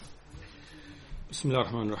بسم الله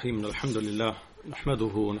الرحمن الرحيم الحمد لله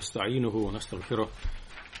نحمده ونستعينه ونستغفره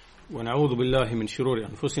ونعوذ بالله من شرور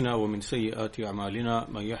أنفسنا ومن سيئات أعمالنا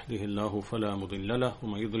من يهده الله فلا مضل له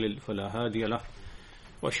ومن يضلل فلا هادي له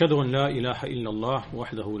وأشهد أن لا إله إلا الله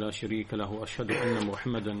وحده لا شريك له وأشهد أن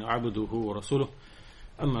محمدا عبده ورسوله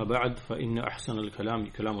أما بعد فإن أحسن الكلام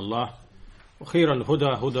كلام الله وخير الهدى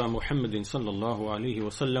هدى محمد صلى الله عليه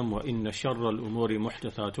وسلم وإن شر الأمور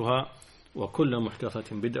محدثاتها وكل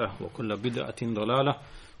محدثة بدعة وكل بدعة ضلالة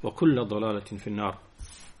وكل ضلالة في النار.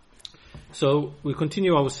 So we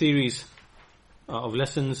continue our series of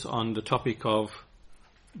lessons on the topic of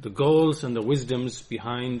the goals and the wisdoms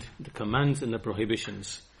behind the commands and the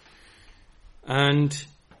prohibitions. And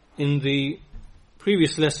in the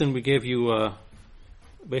previous lesson we gave you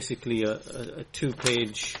basically a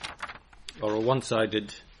two-page or a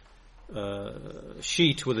one-sided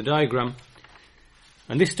sheet with a diagram.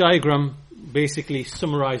 And this diagram basically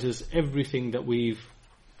summarizes everything that we've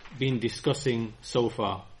been discussing so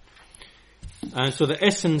far. And so the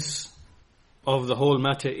essence of the whole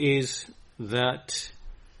matter is that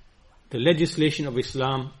the legislation of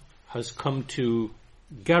Islam has come to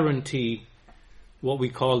guarantee what we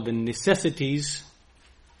call the necessities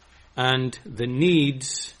and the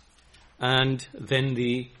needs and then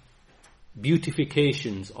the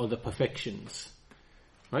beautifications or the perfections.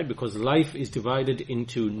 Right? Because life is divided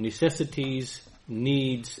into necessities,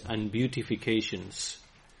 needs, and beautifications.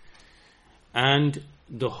 And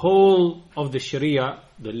the whole of the Sharia,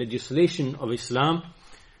 the legislation of Islam,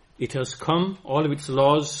 it has come, all of its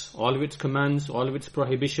laws, all of its commands, all of its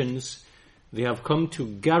prohibitions, they have come to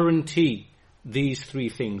guarantee these three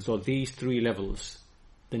things, or these three levels.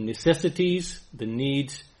 The necessities, the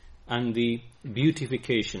needs, and the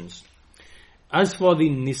beautifications. As for the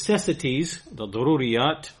necessities, the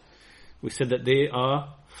daruriyat, we said that they are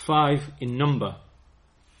 5 in number.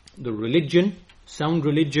 The religion, sound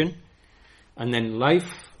religion, and then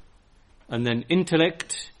life, and then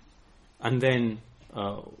intellect, and then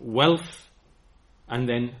wealth, and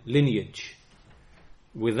then lineage.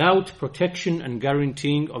 Without protection and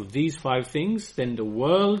guaranteeing of these 5 things, then the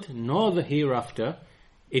world nor the hereafter,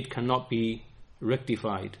 it cannot be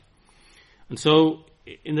rectified. And so,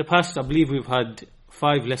 in the past, I believe we've had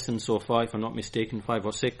 5 lessons so far, if I'm not mistaken, 5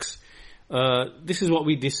 or 6. This is what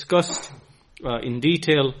we discussed in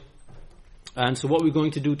detail. And so what we're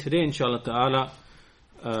going to do today, inshallah ta'ala,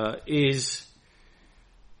 is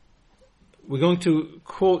we're going to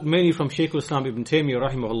quote mainly from Shaykh al-Islam Ibn Taymiyyah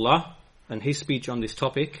rahimahullah and his speech on this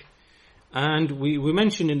topic. And we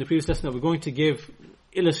mentioned in the previous lesson that we're going to give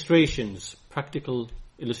illustrations, practical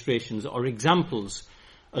illustrations or examples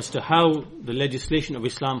as to how the legislation of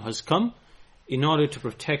Islam has come in order to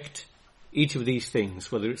protect each of these things,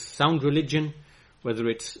 whether it's sound religion, whether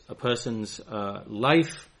it's a person's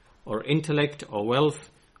life or intellect or wealth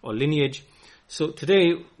or lineage. So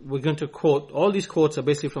today we're going to quote, all these quotes are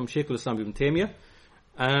basically from Shaykh al-Islam Ibn Taymiyyah,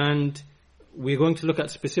 and we're going to look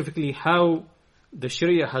at specifically how the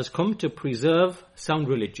Sharia has come to preserve sound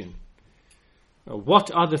religion. What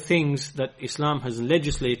are the things that Islam has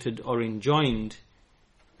legislated or enjoined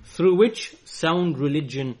through which sound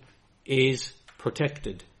religion is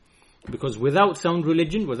protected? Because without sound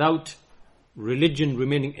religion, without religion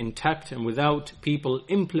remaining intact, and without people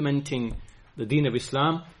implementing the deen of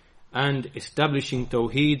Islam and establishing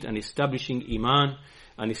tawheed and establishing iman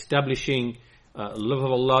and establishing love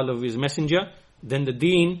of Allah, love of His Messenger, then the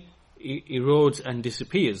deen erodes and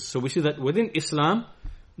disappears. So we see that within Islam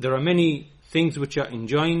there are many things which are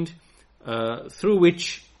enjoined through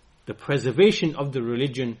which the preservation of the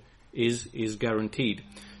religion is guaranteed.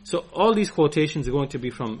 So all these quotations are going to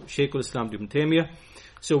be from Shaykh al-Islam Ibn Taymiyyah.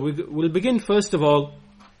 So we'll begin first of all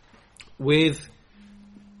with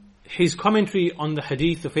his commentary on the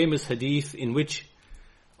hadith, the famous hadith in which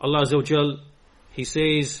Allah Azza wa Jal, He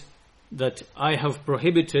says that I have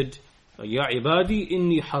prohibited Ya ibadi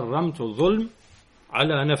inni harramtu dhulm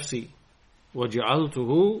ala nafsi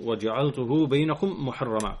waja'altuhu bainakum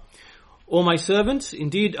muharrama. O my servants,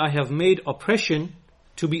 indeed I have made oppression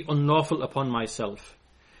to be unlawful upon myself,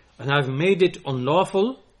 and I have made it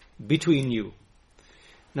unlawful between you.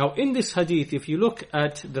 Now in this hadith, if you look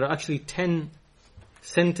at, there are actually 10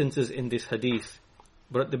 sentences in this hadith,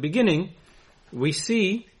 but at the beginning we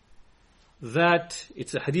see that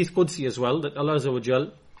it's a hadith Qudsi as well, that Allah Azza wa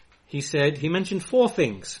Jal, He mentioned 4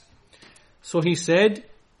 things. So He said,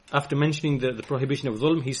 after mentioning the prohibition of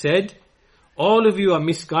dhulm, He said, all of you are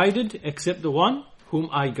misguided except the one whom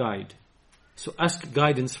I guide. So ask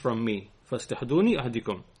guidance from me. فَاسْتَحْدُونِي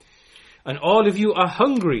أَهْدِكُمْ. And all of you are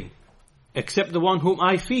hungry except the one whom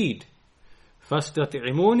I feed.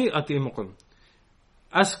 فَاسْتَطِعِمُونِي أَطِعِمُكُمْ.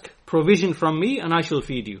 Ask provision from me, and I shall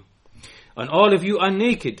feed you. And all of you are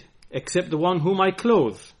naked, except the one whom I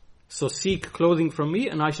clothe. So seek clothing from me,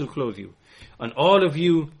 and I shall clothe you. And all of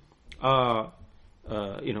you are,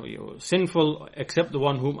 you're sinful, except the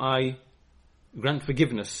one whom I grant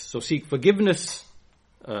forgiveness. So seek forgiveness.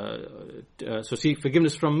 So seek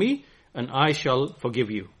forgiveness from me, and I shall forgive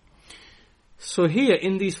you. So here,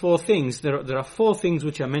 in these four things, there are four things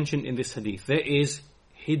which are mentioned in this hadith. There is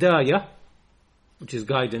hidayah, which is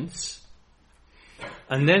guidance.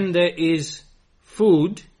 And then there is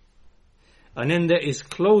food. And then there is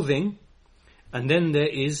clothing. And then there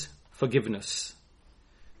is forgiveness.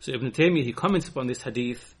 So Ibn Taymiyyah, he comments upon this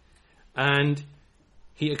hadith, and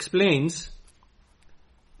he explains,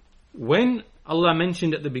 when Allah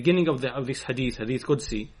mentioned at the beginning of this hadith, Hadith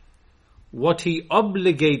Qudsi, what He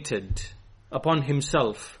obligated upon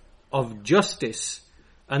Himself of justice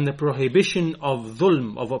and the prohibition of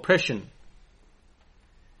dhulm, of oppression,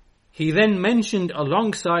 He then mentioned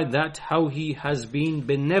alongside that how He has been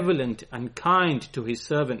benevolent and kind to His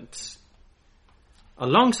servants.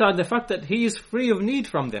 Alongside the fact that He is free of need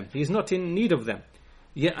from them. He is not in need of them.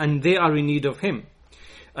 And they are in need of Him.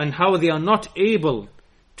 And how they are not able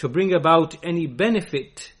to bring about any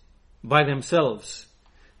benefit by themselves,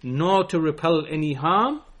 nor to repel any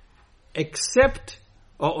harm, except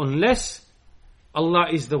or unless Allah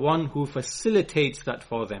is the one who facilitates that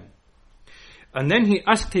for them. And then He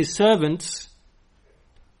asked His servants,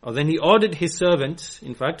 or then He ordered His servants,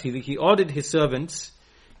 in fact, He ordered His servants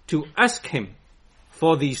to ask Him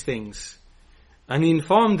for these things. And He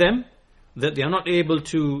informed them that they are not able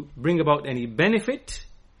to bring about any benefit,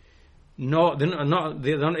 nor they're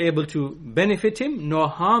not able to benefit Him, nor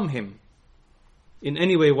harm Him in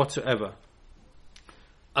any way whatsoever.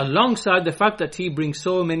 Alongside the fact that He brings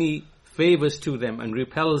so many favors to them and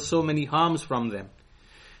repels so many harms from them.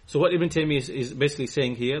 So what Ibn Taymiyyah is basically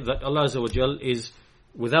saying here, that Allah Azza wa Jal is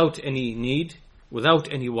without any need,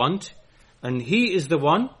 without any want, and He is the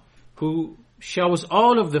one who showers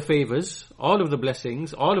all of the favors, all of the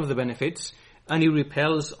blessings, all of the benefits, and He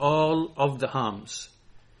repels all of the harms.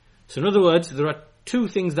 So in other words, there are two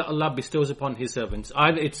things that Allah bestows upon His servants.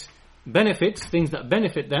 Either it's benefits, things that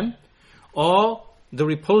benefit them, or the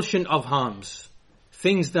repulsion of harms.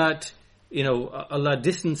 Things that, Allah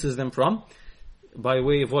distances them from by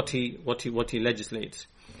way of what He legislates.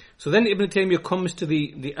 So then Ibn Taymiyyah comes to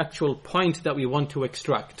the actual point that we want to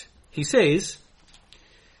extract. He says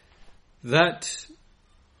that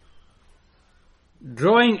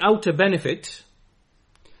drawing out a benefit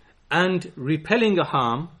and repelling a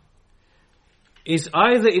harm is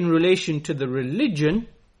either in relation to the religion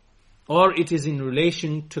or it is in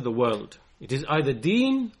relation to the world. It is either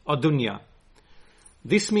deen or dunya.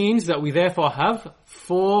 This means that we therefore have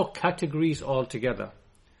four categories altogether.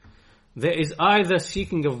 There is either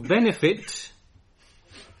seeking of benefit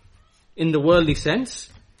in the worldly sense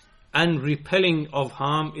and repelling of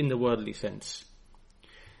harm in the worldly sense.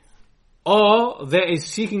 Or there is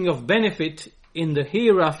seeking of benefit in the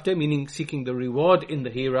hereafter, meaning seeking the reward in the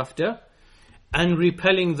hereafter, and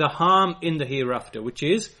repelling the harm in the hereafter, which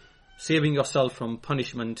is saving yourself from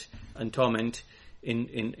punishment and torment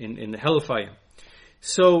in the hellfire.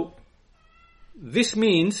 So this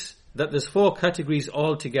means that there's four categories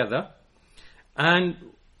altogether, and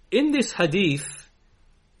in this hadith,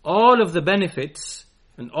 all of the benefits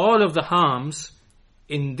and all of the harms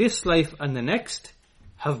in this life and the next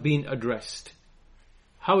have been addressed.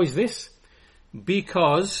 How is this?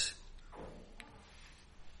 Because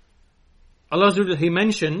Allah Azza wa Jalla, He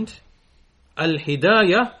mentioned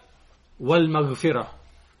al-hidayah wal-maghfirah.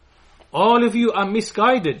 All of you are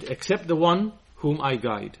misguided except the one whom I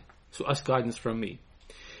guide. So ask guidance from me.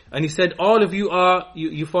 And He said, all of you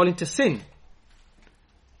you fall into sin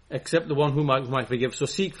except the one whom I forgive. So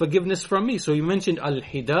seek forgiveness from me. So He mentioned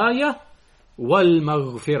al-hidayah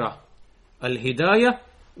wal-maghfirah. Al-hidayah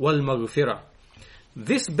wal-maghfirah.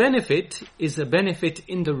 This benefit is a benefit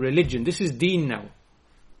in the religion. This is deen now.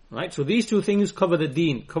 Right? So these two things cover the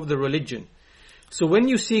deen, cover the religion. So when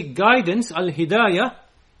you seek guidance, al-hidayah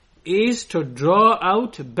is to draw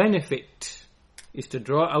out benefit. Is to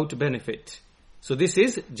draw out benefit. So this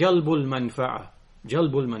is jalbul manfa'ah.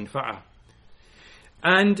 Jalbul manfa'ah.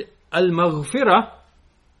 And al-maghfirah,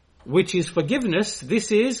 which is forgiveness,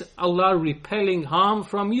 this is Allah repelling harm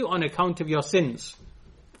from you on account of your sins.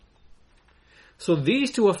 So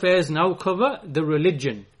these two affairs now cover the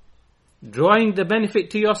religion. Drawing the benefit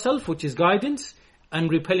to yourself, which is guidance,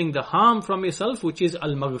 and repelling the harm from yourself, which is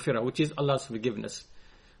al-maghfirah, which is Allah's forgiveness.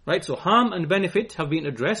 Right? So harm and benefit have been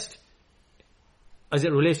addressed as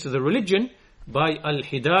it relates to the religion by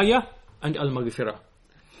al-hidayah and al-maghfirah.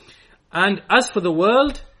 And as for the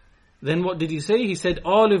world, Then what did he say? He said,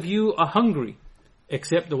 all of you are hungry,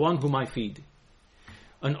 except the one whom I feed.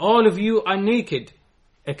 And all of you are naked,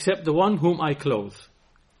 except the one whom I clothe.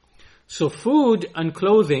 So food and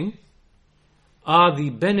clothing are the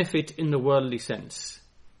benefit in the worldly sense.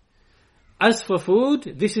 As for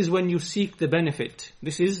food, this is when you seek the benefit.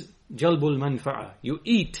 This is jalbul manfa'a. You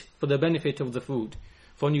eat for the benefit of the food,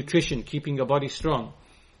 for nutrition, keeping your body strong,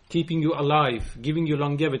 keeping you alive, giving you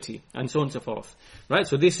longevity, and so on and so forth. Right?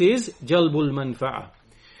 So this is jalbul manfa'a.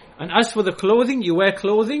 And as for the clothing, you wear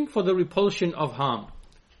clothing for the repulsion of harm.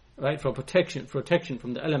 Right? For protection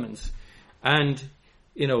from the elements. And,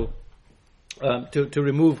 to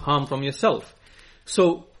remove harm from yourself.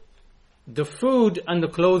 So, the food and the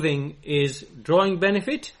clothing is drawing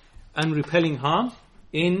benefit and repelling harm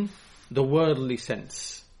in the worldly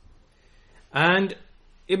sense. And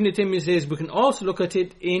Ibn Taymiyyah says we can also look at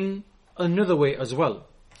it in another way as well.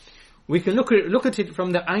 We can look at it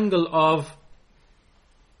from the angle of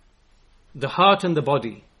the heart and the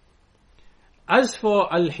body. As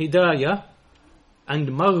for al-hidayah and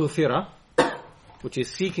maghfirah, which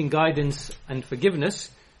is seeking guidance and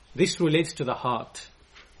forgiveness, this relates to the heart.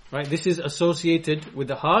 Right? This is associated with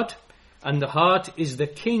the heart, and the heart is the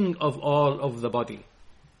king of all of the body.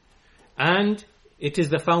 And it is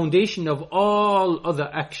the foundation of all other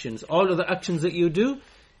actions. All other actions that you do,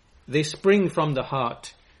 they spring from the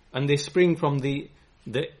heart, and they spring from the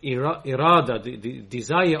irada, the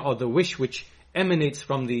desire or the wish which emanates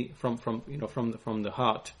from the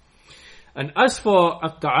heart. And as for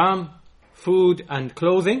at-ta'am, food and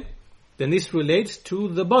clothing, then this relates to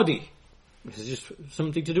the body. This is just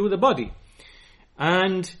something to do with the body.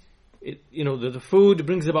 And, the food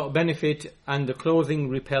brings about benefit and the clothing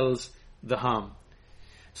repels the harm.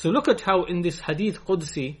 So look at how in this hadith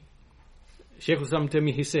Qudsi, Shaykh al-Islam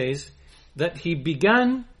Taymiyyah, he says that he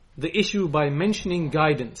began the issue by mentioning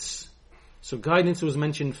guidance. So guidance was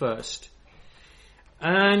mentioned first.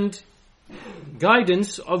 And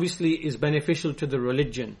guidance obviously is beneficial to the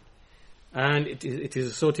religion. And it is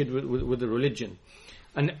associated with the religion.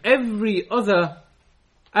 And every other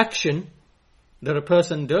action that a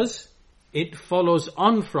person does, it follows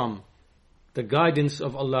on from the guidance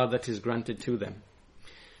of Allah that is granted to them.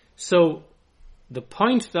 So, the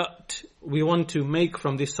point that we want to make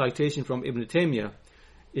from this citation from Ibn Taymiyyah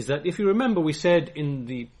is that if you remember, we said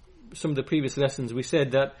in some of the previous lessons, we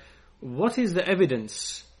said that what is the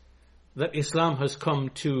evidence that Islam has come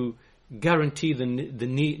to guarantee the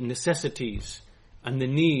necessities and the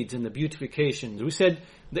needs and the beautifications? We said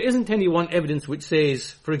there isn't any one evidence which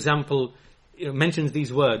says, for example, mentions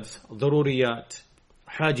these words, daruriyat,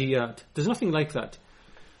 hajiyat. There's nothing like that.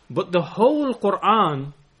 But the whole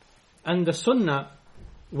Quran and the Sunnah,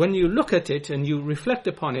 when you look at it and you reflect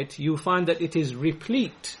upon it, you find that it is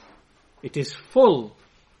replete. It is full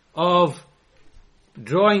of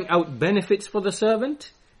drawing out benefits for the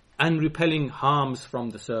servant and repelling harms from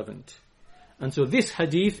the servant. And so this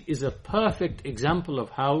hadith is a perfect example of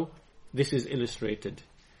how this is illustrated.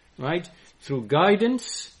 Right? Through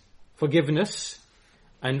guidance, forgiveness,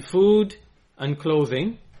 and food and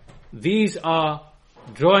clothing, these are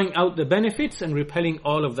drawing out the benefits and repelling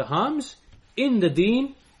all of the harms in the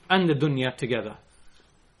deen and the dunya together.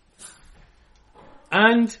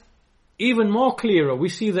 And even more clearer, we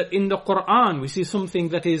see that in the Quran, we see something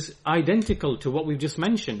that is identical to what we've just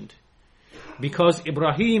mentioned. Because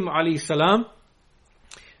Ibrahim alayhi salam,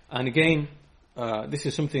 and again, this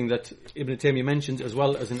is something that Ibn Taymiyyah mentions as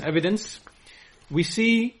well as an evidence, we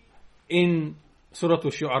see in Surah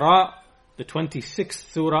Al-Shu'ara, the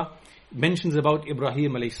 26th surah, mentions about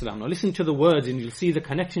Ibrahim alayhi salam. Now listen to the words and you'll see the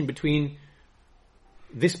connection between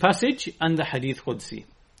this passage and the Hadith Qudsi.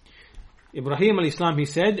 Ibrahim alayhi salam, he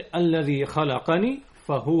said, الَّذِي خَلَقَنِي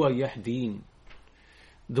فَهُوَ يَهْدِينَ.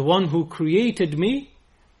 The one who created me,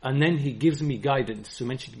 and then he gives me guidance. So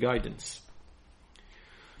mentioned guidance.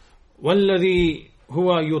 وَالَّذِي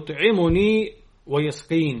هُوَ يُطْعِمُنِي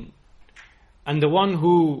وَيَسْقِينَ. And the one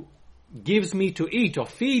who gives me to eat or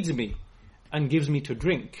feeds me and gives me to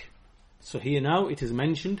drink. So here now it is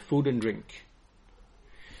mentioned food and drink.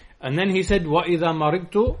 And then he said, وَإِذَا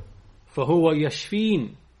مَرِضْتُ فَهُوَ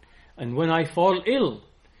يَشْفِينَ. And when I fall ill,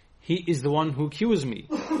 he is the one who cures me.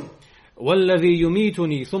 وَالَّذِي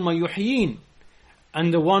يُمِيتُنِي ثُمَّ يُحْيِينَ.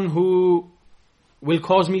 And the one who will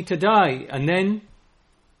cause me to die and then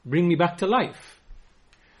bring me back to life.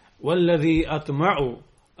 وَالَّذِي أَطْمَعُ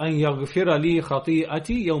أَنْ يَغْفِرَ لِي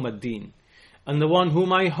خَطِيئَتِي يَوْمَ الدِّينِ. And the one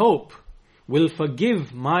whom I hope will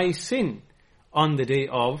forgive my sin on the day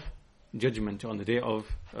of judgment, on the day of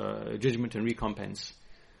judgment and recompense.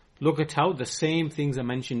 Look at how the same things are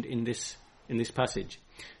mentioned in this passage.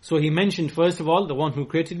 So he mentioned first of all the one who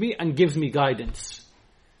created me and gives me guidance.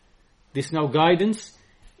 This now guidance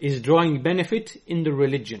is drawing benefit in the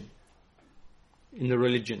religion. In the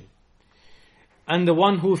religion. And the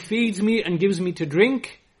one who feeds me and gives me to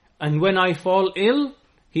drink, and when I fall ill,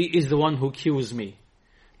 he is the one who cures me.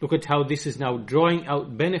 Look at how this is now drawing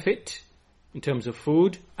out benefit in terms of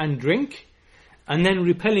food and drink, and then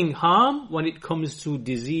repelling harm when it comes to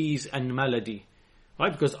disease and malady.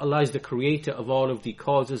 Right? Because Allah is the creator of all of the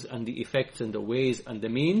causes and the effects and the ways and the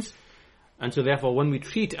means. And so therefore when we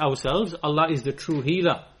treat ourselves, Allah is the true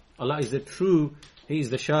healer. Allah is the true, He is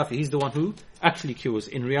the Shafi, He's the one who actually cures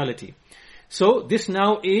in reality. So this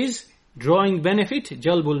now is drawing benefit,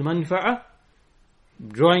 jalbul manfa'a,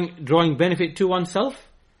 drawing benefit to oneself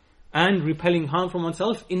and repelling harm from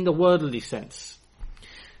oneself in the worldly sense.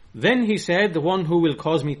 Then he said, the one who will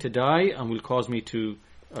cause me to die and will cause me to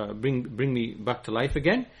bring me back to life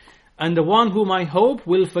again, and the one whom I hope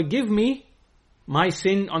will forgive me my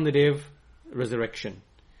sin on the day of resurrection.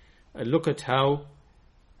 Look at how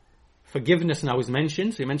forgiveness now is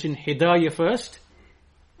mentioned. So he mentioned hidayah first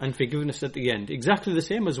and forgiveness at the end. Exactly the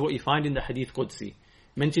same as what you find in the Hadith Qudsi. He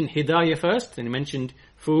mentioned hidayah first, then he mentioned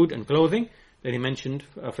food and clothing, then he mentioned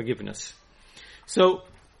forgiveness. So,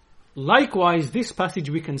 likewise, this passage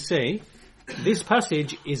we can say, this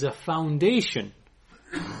passage is a foundation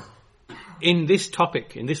in this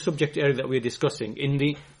topic, in this subject area that we're discussing, in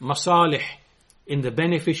the masalih, in the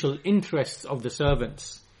beneficial interests of the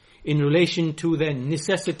servants, in relation to their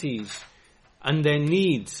necessities and their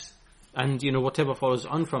needs, and whatever follows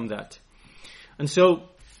on from that. And so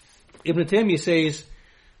Ibn Taymiyyah says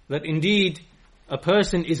that indeed a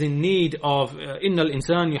person is in need of innal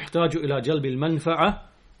insan yahtaju ila jalbil manfa'a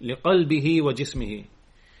liqalbihi wa jismihi.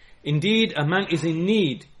 Indeed a man is in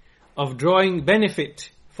need of drawing benefit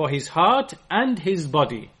for his heart and his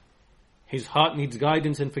body. His heart needs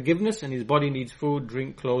guidance and forgiveness, and his body needs food,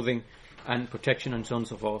 drink, clothing, and protection, and so on and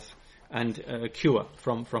so forth, and cure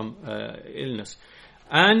from illness.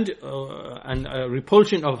 And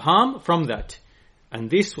repulsion of harm from that. And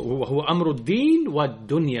this, huwa amru deen wa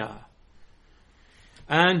dunya.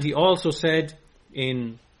 And he also said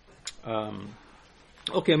in,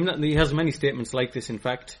 he has many statements like this in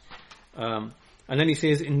fact. And then he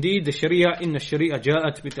says, indeed the Sharia, inna Sharia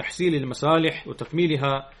ja'at bi tahsil al-masalih wa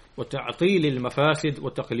takmiliha wa ta'atil al-mafasid wa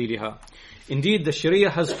taqliliha. Indeed the Sharia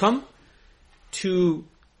has come to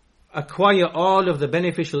acquire all of the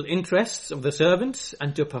beneficial interests of the servants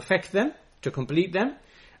and to perfect them, to complete them,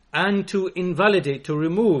 and to invalidate, to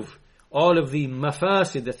remove all of the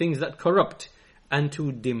mafasid, the things that corrupt, and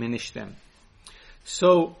to diminish them.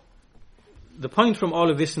 So, the point from all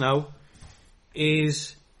of this now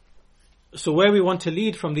is, so where we want to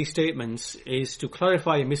lead from these statements is to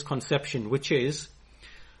clarify a misconception, which is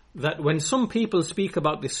that when some people speak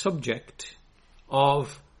about this subject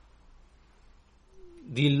of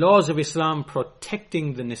the laws of Islam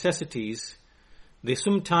protecting the necessities, they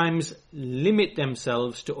sometimes limit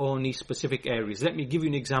themselves to only specific areas. Let me give you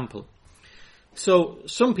an example. So,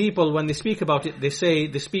 some people, when they speak about it,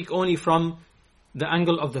 they speak only from the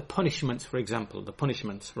angle of the punishments, for example, the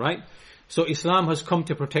punishments, right? So, Islam has come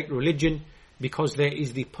to protect religion because there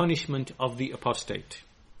is the punishment of the apostate,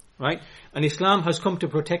 right? And Islam has come to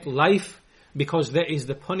protect life because there is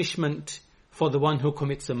the punishment for the one who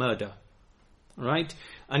commits a murder. Right?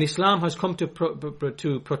 And Islam has come to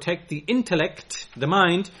protect the intellect, the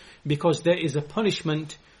mind, because there is a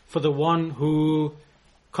punishment for the one who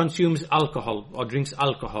consumes alcohol or drinks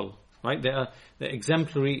alcohol. Right? There are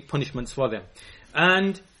exemplary punishments for them.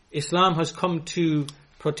 And Islam has come to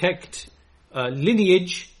protect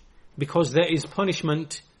lineage because there is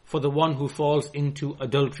punishment for the one who falls into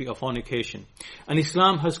adultery or fornication. And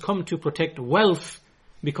Islam has come to protect wealth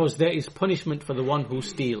because there is punishment for the one who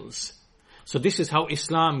steals. So this is how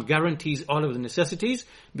Islam guarantees all of the necessities,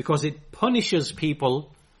 because it punishes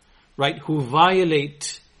people, right, who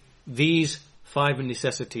violate these 5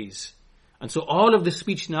 necessities. And so all of the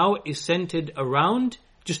speech now is centered around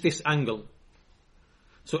just this angle.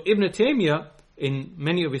 So Ibn Taymiyyah, in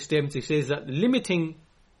many of his statements, he says that limiting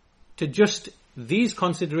to just these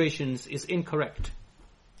considerations is incorrect.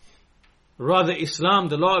 Rather, Islam,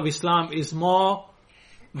 the law of Islam, is more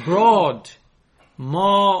broad,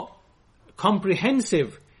 more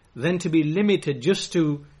comprehensive than to be limited just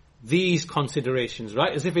to these considerations,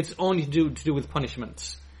 right? As if it's only to do with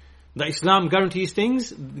punishments. That Islam guarantees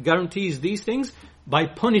these things by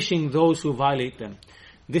punishing those who violate them.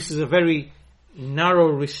 This is a very narrow,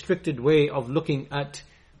 restricted way of looking at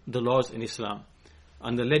the laws in Islam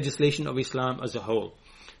and the legislation of Islam as a whole.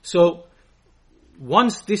 So,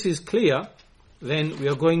 once this is clear, then we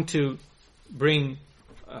are going to bring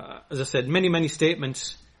as I said, many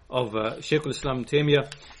statements of Shaykh al-Islam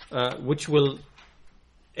Taymiyyah, which will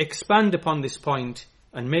expand upon this point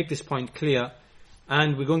and make this point clear.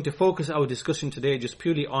 And we're going to focus our discussion today just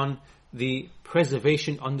purely on the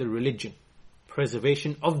preservation on the religion.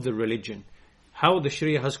 Preservation of the religion. How the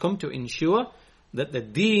Sharia has come to ensure that the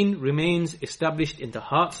deen remains established in the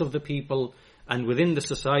hearts of the people and within the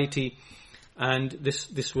society. And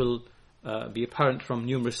this will be apparent from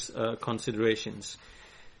numerous considerations.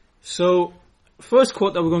 So, first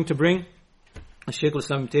quote that we're going to bring, Shaykh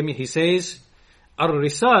al-Islam Taymiyyah, he says,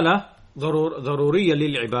 Ar-Risala ضرورية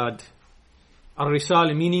للعباد.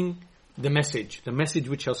 Ar-Risala meaning the message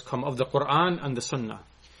which has come of the Quran and the Sunnah.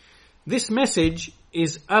 This message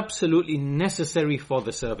is absolutely necessary for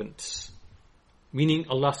the servants. Meaning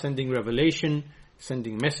Allah sending revelation,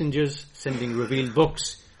 sending messengers, sending revealed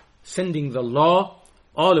books, sending the law.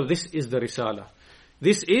 All of this is the Risala.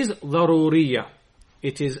 This is ضرورية.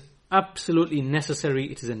 It is absolutely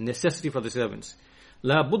necessary. It is a necessity for the servants.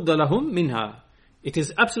 لا بد لهم منها. It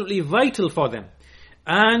is absolutely vital for them.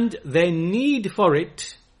 And their need for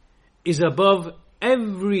it is above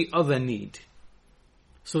every other need.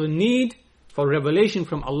 So the need for revelation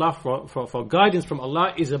from Allah, for guidance from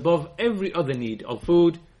Allah is above every other need of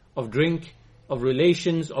food, of drink, of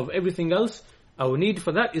relations, of everything else. Our need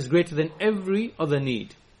for that is greater than every other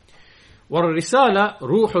need. وَالرِّسَالَةُ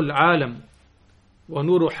رُوحُ الْعَالَمِ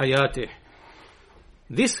وَنُورُ حَيَاتِهِ.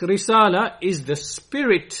 This risala is the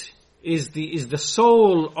spirit, is the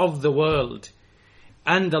soul of the world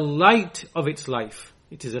and the light of its life.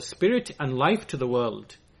 It is a spirit and life to the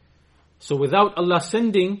world. So without Allah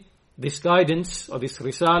sending this guidance or this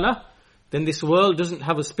risala, then this world doesn't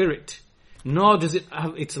have a spirit, nor does it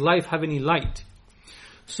have its life have any light.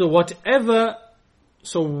 So what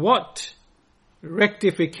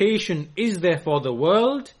rectification is there for the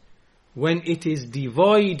world when it is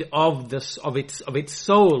devoid of its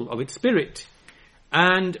soul, of its spirit,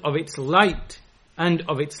 and of its light, and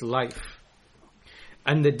of its life?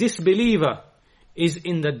 And the disbeliever is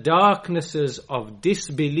in the darknesses of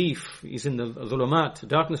disbelief, is in the dhulumat,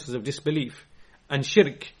 darknesses of disbelief, and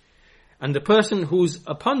shirk. And the person who's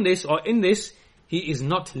upon this or in this, he is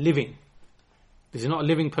not living. This is not a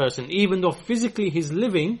living person. Even though physically he's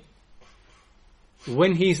living,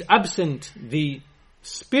 when he's absent the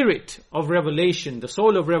spirit of revelation, the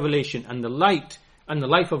soul of revelation, and the light and the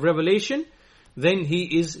life of revelation, then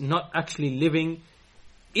he is not actually living,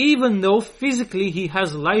 even though physically he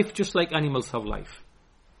has life just like animals have life.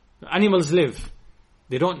 Animals live.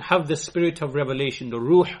 They don't have the spirit of revelation, the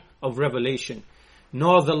ruh of revelation,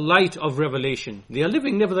 nor the light of revelation. They are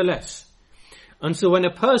living nevertheless. And so when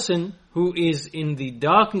a person who is in the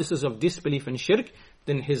darknesses of disbelief and shirk,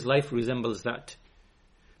 then his life resembles that.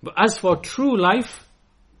 But as for true life,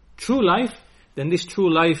 then this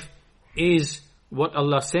true life is what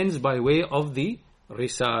Allah sends by way of the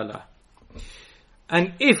Risala.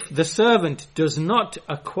 And if the servant does not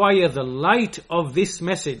acquire the light of this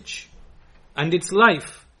message and its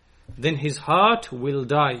life, then his heart will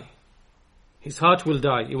die. His heart will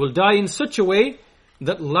die. It will die in such a way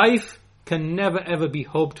that life can never ever be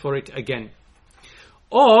hoped for it again.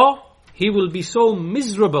 Or he will be so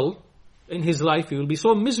miserable in his life, he will be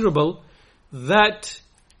so miserable that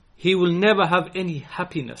he will never have any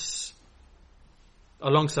happiness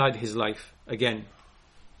alongside his life again.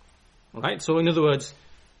 Alright, so in other words,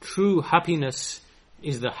 true happiness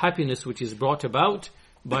is the happiness which is brought about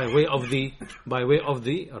by way of the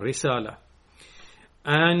Risala.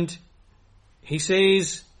 And he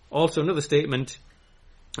says also another statement,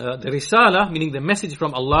 the Risala, meaning the message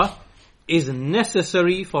from Allah, is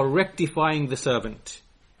necessary for rectifying the servant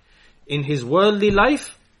in his worldly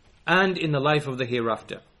life and in the life of the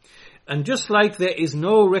hereafter. And just like there is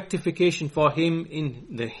no rectification for him in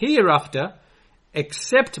the hereafter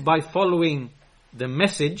except by following the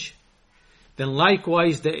message, then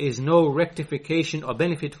likewise there is no rectification or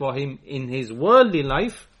benefit for him in his worldly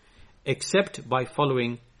life except by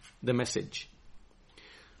following the message.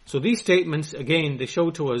 So these statements, again, they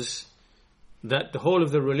show to us that the whole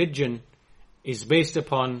of the religion is based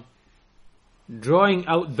upon drawing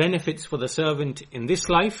out benefits for the servant in this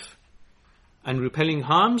life and repelling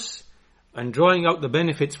harms, and drawing out the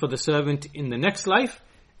benefits for the servant in the next life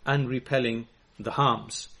and repelling the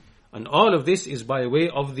harms. And all of this is by way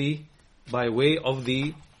of the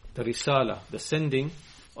Risala, the sending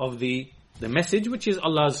of the message, which is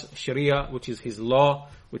Allah's Sharia, which is His law,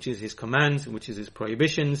 which is His commands, which is His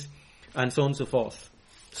prohibitions, and so on and so forth.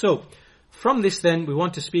 So, from this then, we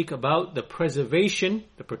want to speak about the preservation,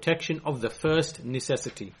 the protection of the first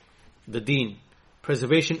necessity, the deen,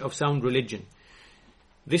 preservation of sound religion.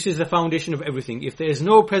 This is the foundation of everything. If there is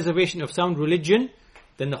no preservation of sound religion,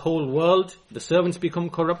 then the whole world, the servants become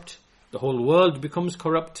corrupt, the whole world becomes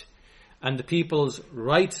corrupt, and the people's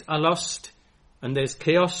rights are lost, and there's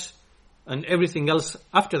chaos, and everything else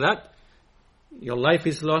after that. Your life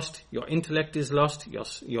is lost, your intellect is lost,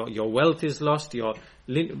 your wealth is lost.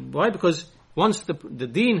 Why? Because once the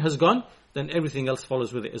deen has gone, then everything else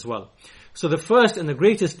follows with it as well. So the first and the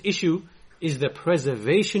greatest issue is the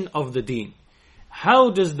preservation of the deen. How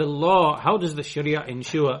does the Sharia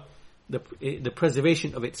ensure the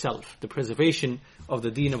preservation of itself, the preservation of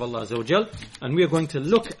the deen of Allah Azza wa Jal? And we are going to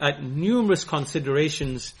look at numerous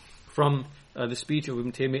considerations from the speech of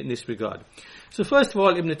Ibn Taymiyyah in this regard. So first of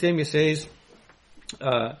all, Ibn Taymiyyah says,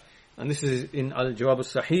 and this is in Al-Jawab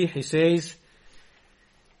al-Sahih, he says,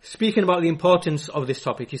 speaking about the importance of this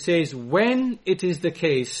topic, he says, when it is the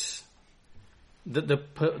case that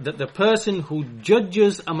the person who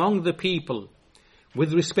judges among the people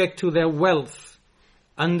with respect to their wealth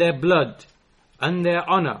and their blood and their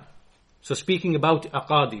honor, so speaking about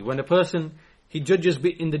aqadi, when a person, he judges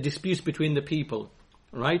in the disputes between the people,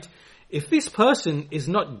 right? If this person is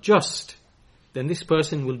not just, then this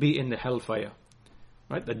person will be in the hellfire.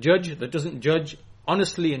 Right? The judge that doesn't judge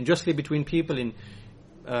honestly and justly between people in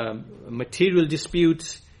material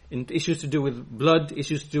disputes, in issues to do with blood,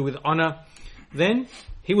 issues to do with honor, then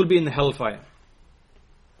he will be in the hellfire.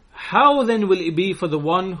 How then will it be for the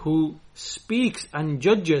one who speaks and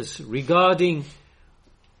judges regarding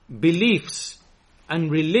beliefs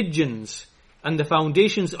and religions and the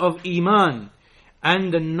foundations of Iman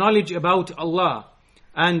and the knowledge about Allah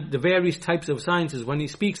and the various types of sciences, when he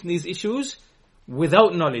speaks in these issues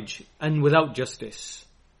without knowledge and without justice?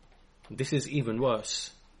 This is even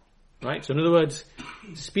worse. Right? So in other words,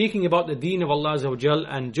 speaking about the deen of Allah Azza wa Jal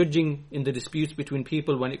and judging in the disputes between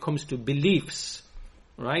people when it comes to beliefs,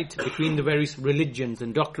 right, between the various religions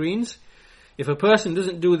and doctrines, if a person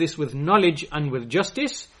doesn't do this with knowledge and with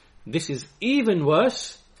justice, this is even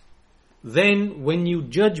worse than when you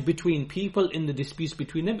judge between people in the disputes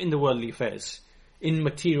between them in the worldly affairs, in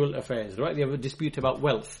material affairs, right? They have a dispute about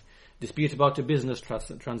wealth, dispute about a business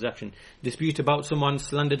transaction, dispute about someone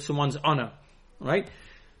slandered someone's honor, right?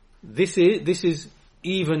 This is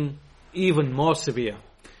even more severe.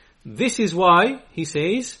 This is why, he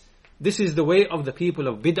says, this is the way of the people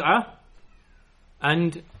of bid'ah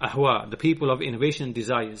and ahwa, the people of innovation and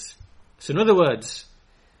desires. So in other words,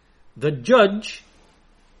 the judge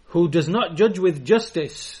who does not judge with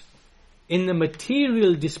justice in the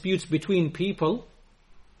material disputes between people,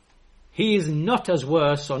 he is not as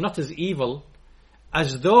worse or not as evil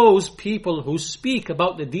as those people who speak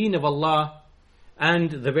about the deen of Allah and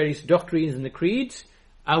the various doctrines and the creeds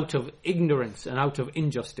out of ignorance and out of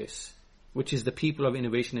injustice, which is the people of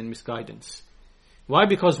innovation and misguidance. Why?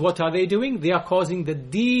 Because what are they doing? They are causing the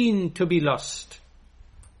deen to be lost.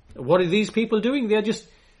 What are these people doing? They are just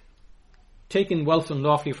taking wealth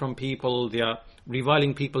unlawfully from people. They are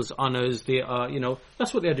reviling people's honors. They are,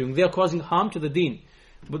 that's what they are doing. They are causing harm to the deen.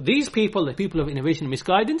 But these people, the people of innovation and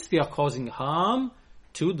misguidance, they are causing harm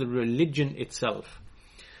to the religion itself.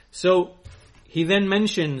 So he then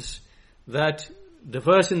mentions that the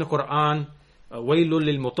verse in the Quran, وَيْلٌ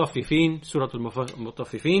لِلْمُطَفِّفِينَ, Surah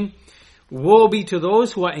Al-Mutaffifin, woe be to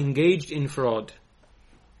those who are engaged in fraud,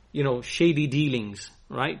 shady dealings,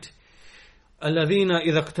 right? الَّذِينَ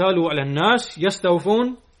إِذَا اقْتَالُوا عَلَى النَّاسِ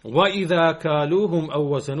يَسْتَوْفُونَ وَإِذَا كَالُوهُمْ أَوْ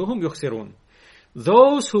وَزَنُوهُمْ يُخْسِرُونَ.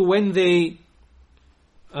 Those who, when they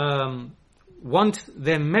want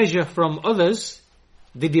their measure from others,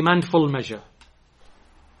 they demand full measure.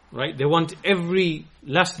 Right? They want every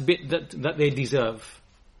last bit that they deserve.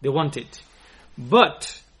 They want it.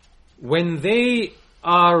 But when they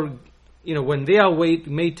are,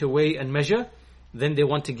 made to weigh and measure, then they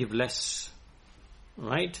want to give less.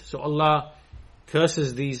 Right? So Allah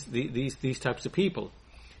curses these types of people.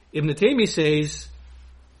 Ibn Taymiyyah says,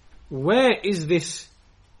 where is this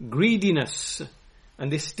greediness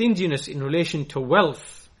and this stinginess in relation to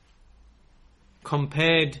wealth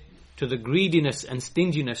compared to the greediness and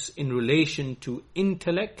stinginess in relation to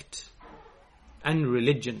intellect and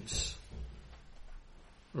religions?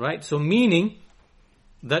 Right? So meaning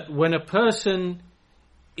that when a person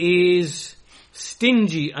is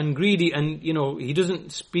stingy and greedy and, he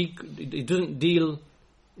doesn't deal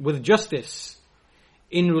with justice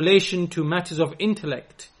in relation to matters of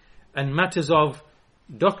intellect and matters of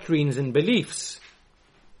doctrines and beliefs,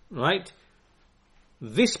 right?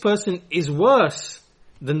 This person is worse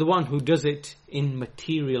than the one who does it in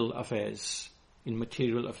material affairs.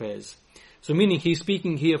 So meaning he's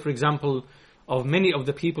speaking here, for example, of many of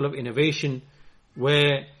the people of innovation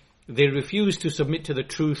where they refuse to submit to the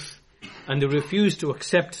truth and they refuse to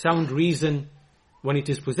accept sound reason when it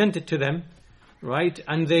is presented to them, right?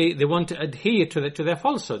 And they want to adhere to their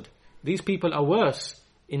falsehood. These people are worse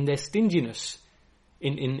in their stinginess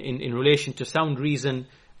in relation to sound reason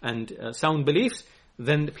and sound beliefs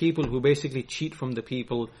than the people who basically cheat from the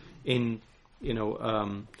people in,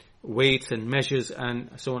 weights and measures and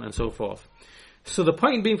so on and so forth. So the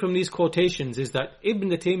point being from these quotations is that Ibn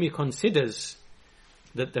Taymiyyah considers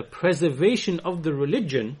that the preservation of the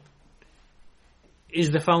religion is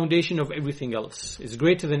the foundation of everything else, is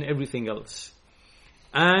greater than everything else.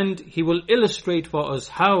 And he will illustrate for us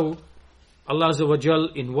how Allah Azza wa Jal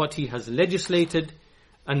in what He has legislated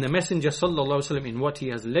and the Messenger Sallallahu Alaihi Wasallam in what he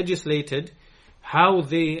has legislated, how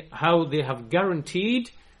they have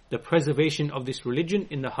guaranteed the preservation of this religion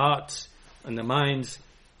in the hearts and the minds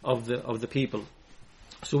of the people.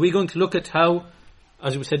 So we're going to look at how,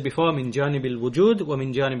 as we said before, min janib al-wujud wa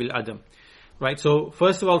min janib al-adam. Right, so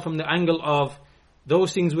first of all from the angle of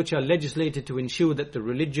those things which are legislated to ensure that the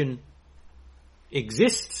religion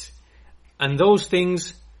exists, and those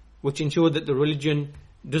things which ensure that the religion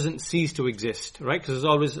doesn't cease to exist, right? Because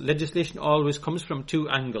legislation always comes from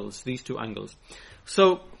these two angles.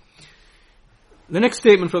 So, the next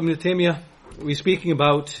statement from Ibn Taymiyyah, we're speaking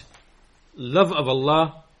about love of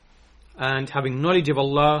Allah and having knowledge of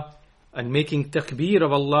Allah and making takbir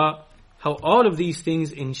of Allah, how all of these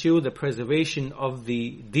things ensure the preservation of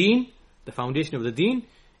the deen, the foundation of the deen,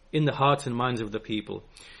 in the hearts and minds of the people.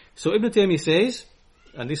 So Ibn Taymiyyah says,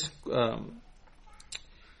 and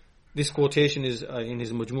this quotation is in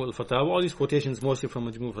his Majmu' al-Fatawa, all these quotations mostly from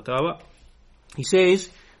Majmu' al-Fatawa. He says,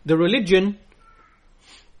 the religion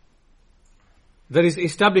that is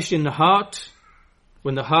established in the heart,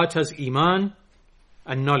 when the heart has iman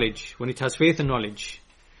and knowledge, when it has faith and knowledge,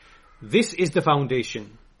 this is the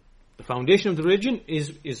foundation. The foundation of the religion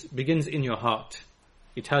begins in your heart.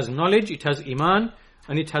 It has knowledge, it has iman,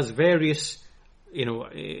 and it has various,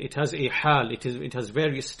 it has a hal, it has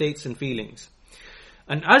various states and feelings.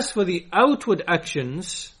 And as for the outward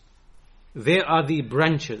actions, they are the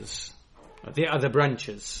branches. They are the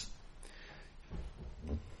branches.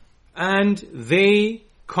 And they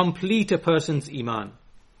complete a person's iman.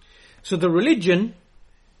 So the religion,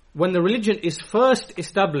 when the religion is first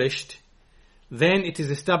established, then it is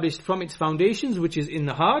established from its foundations, which is in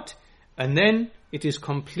the heart, and then it is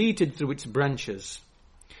completed through its branches.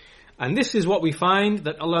 And this is what we find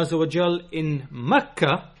that Allah Azza wa Jal in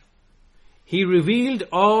Makkah, He revealed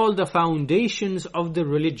all the foundations of the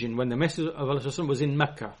religion when the Messenger of Allah was in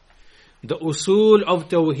Makkah. The usul of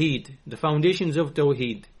Tawheed, the foundations of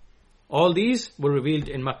Tawheed. All these were revealed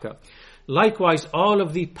in Makkah. Likewise, all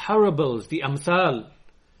of the parables, the amthal,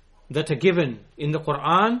 that are given in the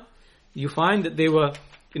Quran, you find that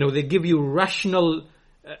they give you rational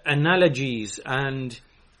analogies and,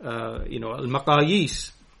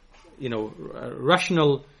 al-maqayis,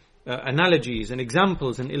 rational analogies and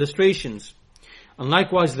examples and illustrations. And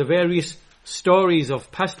likewise the various stories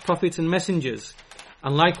of past prophets and messengers,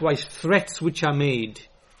 and likewise threats which are made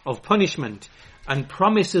of punishment, and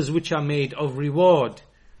promises which are made of reward.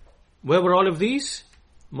 Where were all of these?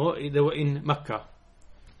 They were in Makkah,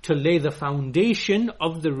 to lay the foundation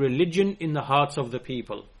of the religion in the hearts of the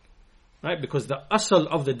people. Right? Because the asal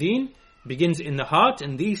of the deen begins in the heart,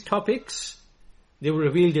 and these topics, they were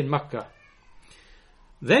revealed in Makkah.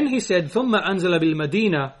 Then he said, ثُمَّ أَنزَلَ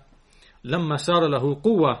بِالْمَدِينَةِ لما صار له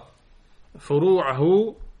قوة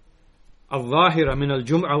فروعه الظاهرة من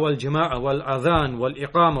الجمعة والجماعة والأذان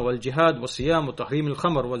والإقامة والجهاد والصيام وتحريم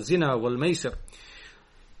الخمر والزنا والميسر.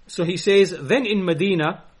 So he says, then in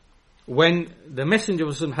Medina, when the Messenger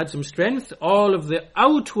of Allah had some strength, all of the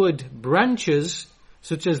outward branches,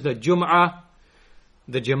 such as the Jum'ah,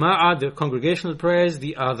 the Jama'ah, the congregational prayers,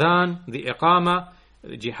 the Adhan, the Iqamah,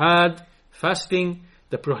 the Jihad, fasting,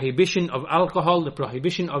 the prohibition of alcohol, the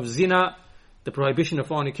prohibition of zina, the prohibition of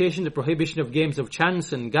fornication, the prohibition of games of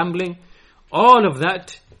chance and gambling, all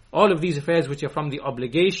of these affairs which are from the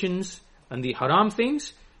obligations and the haram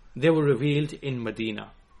things, they were revealed in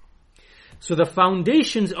Medina. So the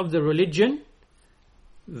foundations of the religion,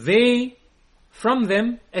 from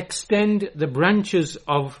them extend the branches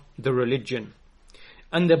of the religion.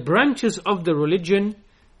 And the branches of the religion,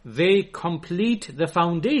 they complete the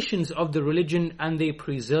foundations of the religion and they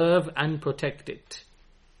preserve and protect it.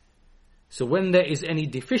 So when there is any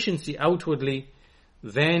deficiency outwardly,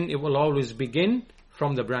 then it will always begin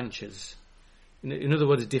from the branches. In other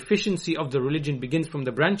words, deficiency of the religion begins from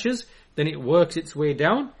the branches, then it works its way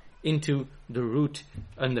down into the root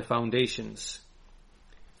and the foundations.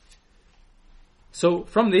 So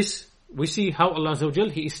from this, we see how Allah Azza wa Jal,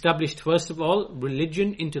 He established first of all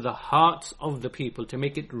religion into the hearts of the people, to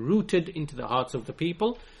make it rooted into the hearts of the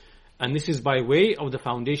people. And this is by way of the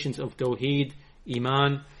foundations of Tawheed,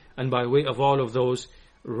 Iman, and by way of all of those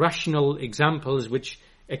rational examples which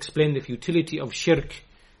explain the futility of shirk,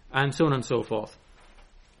 and so on and so forth.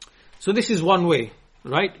 So this is one way,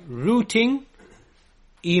 right? Rooting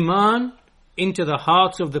Iman into the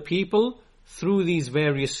hearts of the people through these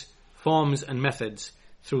various forms and methods,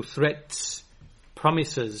 through threats,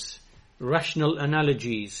 promises, rational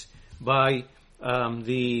analogies, by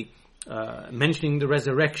mentioning the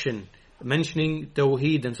resurrection, mentioning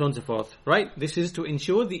Tawheed, and so on and so forth, right? This is to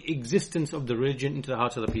ensure the existence of the religion into the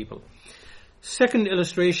hearts of the people. Second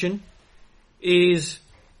illustration is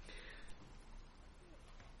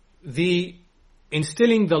the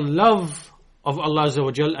instilling the love of Allah Azza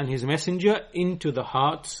wa Jal and His Messenger into the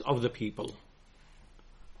hearts of the people.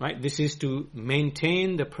 Right? This is to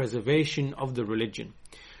maintain the preservation of the religion.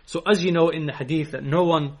 So as you know in the hadith that no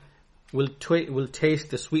one will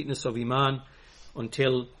taste the sweetness of Iman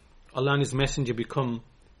until Allah and His Messenger become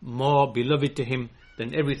more beloved to him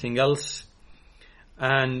than everything else,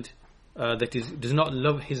 and that is, does not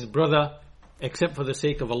love his brother except for the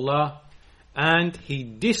sake of Allah, and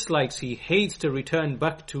he hates to return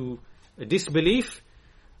back to disbelief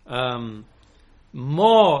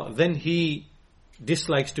more than he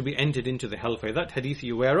dislikes to be entered into the hellfire. That hadith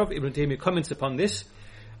you're aware of. Ibn Taymiyyah comments upon this,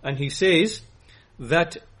 and he says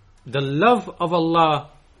that the love of Allah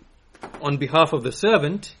on behalf of the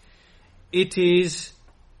servant, it is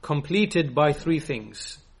completed by three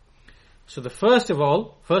things. So the first of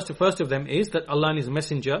them is that Allah and His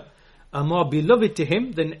Messenger are more beloved to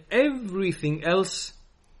him than everything else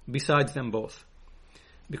besides them both.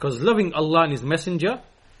 Because loving Allah and His Messenger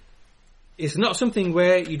is not something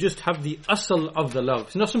where you just have the asl of the love.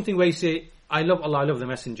 It's not something where you say, I love Allah, I love the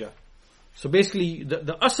Messenger. So basically,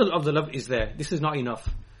 the asl of the love is there. This is not enough.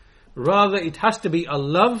 Rather, it has to be a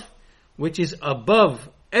love which is above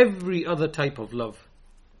every other type of love.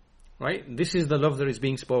 Right? This is the love that is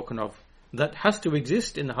being spoken of. That has to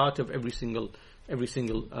exist in the heart of every single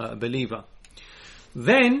believer.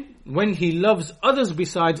 Then, when he loves others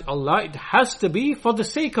besides Allah, it has to be for the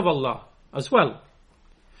sake of Allah as well.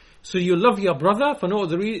 So you love your brother for no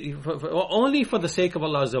other reason, only for the sake of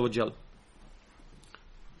Allah Azza wa Jal.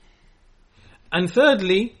 And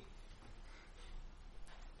thirdly,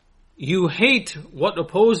 you hate what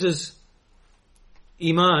opposes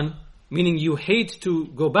Iman, meaning you hate to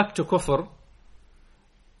go back to kufr,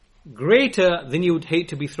 greater than you would hate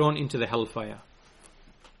to be thrown into the hellfire.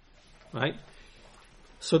 Right?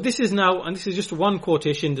 So this is now, and this is just one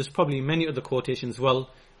quotation, there's probably many other quotations as well.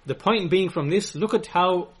 The point being from this, look at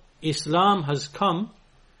how Islam has come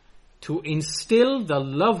to instill the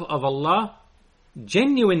love of Allah,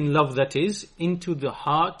 genuine love that is, into the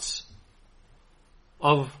hearts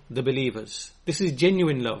of the believers. This is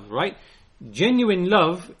genuine love, right? Genuine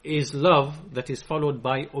love is love that is followed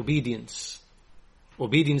by obedience.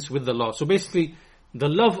 Obedience with the law. So basically, the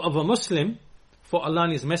love of a Muslim for Allah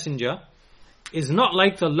and His Messenger is not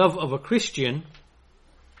like the love of a Christian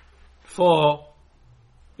for,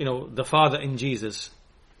 the Father in Jesus.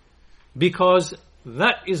 Because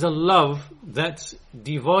that is a love that's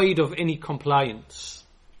devoid of any compliance.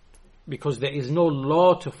 Because there is no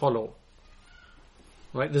law to follow.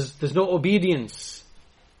 Right? There's no obedience.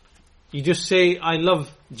 You just say, I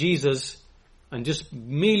love Jesus, and just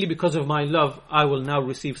merely because of my love, I will now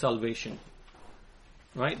receive salvation.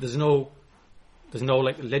 Right? There's no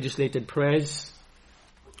legislated prayers.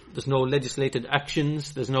 There's no legislated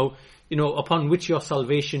actions. There's no, upon which your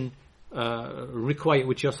salvation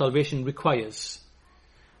requires.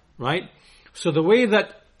 Right? So the way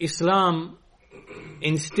that Islam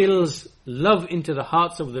instills love into the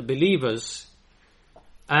hearts of the believers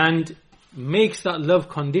and makes that love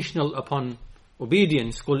conditional upon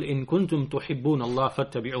obedience. قُلْ إِن كُنْتُمْ تُحِبُّونَ اللَّهَ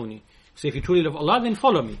فَاتَّبِعُونِي. So if you truly love Allah, then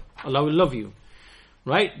follow me. Allah will love you.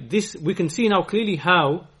 Right? This, we can see now clearly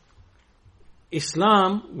how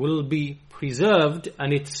Islam will be preserved,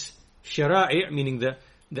 and its shara'i', meaning the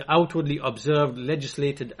outwardly observed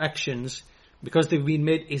legislated actions, because they've been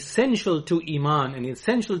made essential to Iman and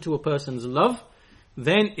essential to a person's love,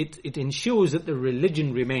 then it ensures that the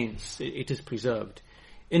religion remains. It is preserved.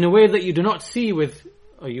 In a way that you do not see with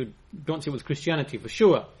Christianity for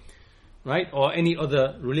sure. Right? Or any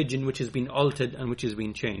other religion which has been altered and which has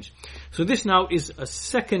been changed. So this now is a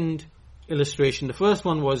second illustration. The first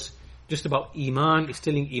one was just about Iman,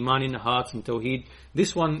 instilling Iman in the hearts and Tawheed.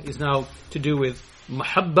 This one is now to do with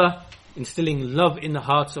Mahabba, instilling love in the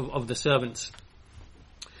hearts of the servants.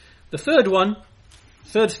 The third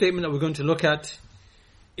statement that we're going to look at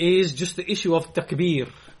is just the issue of takbir.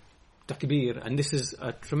 Takbir. And this is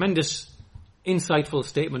a tremendous, insightful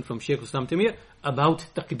statement from Shaykh Islam Taymiyyah about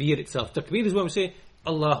takbir itself. Takbir is when we say,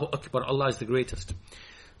 Allahu Akbar, Allah is the greatest.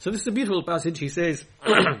 So this is a beautiful passage. He says,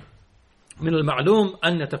 من المعلوم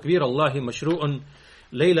أن تكبير الله مشروع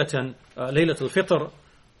ليلة الفطر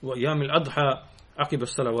وأيام الأضحى عقب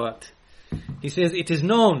الصلوات. He says, it is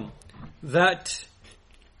known that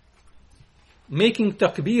making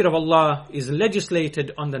takbir of Allah is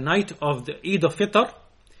legislated on the night of the Eid of Fitr,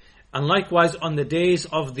 and likewise on the days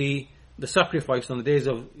of the sacrifice, on the days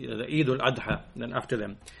of the Eid al-Adha, then after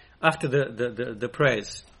them, after the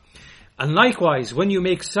prayers. And likewise, when you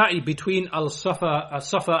make sa'i between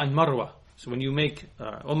Safa and Marwa, so when you make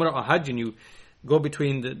Umrah or Hajj and you go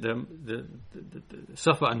between the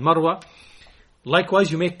Safa and Marwa,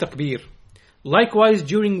 likewise you make takbir. Likewise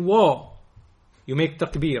during war, you make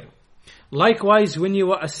takbir. Likewise when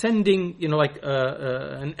you are ascending, like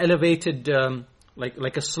an elevated,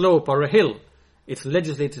 like a slope or a hill, it's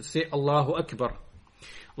legislated to say Allahu Akbar.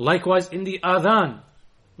 Likewise in the adhan,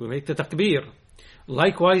 we make the takbir.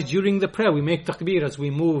 Likewise during the prayer, we make takbir as we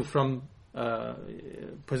move from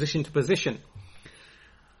position to position.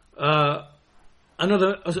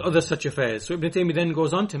 Other such affairs. So Ibn Taymiyyah then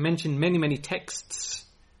goes on to mention many texts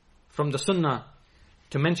from the Sunnah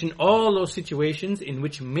to mention all those situations in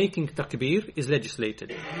which making takbir is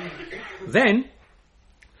legislated. Then,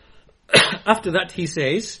 after that he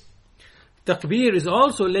says, takbir is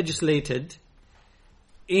also legislated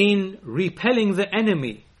in repelling the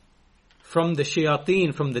enemy from the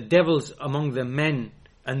shayateen, from the devils among the men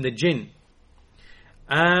and the jinn.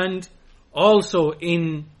 And also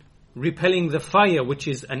in repelling the fire, which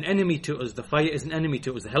is an enemy to us. The fire is an enemy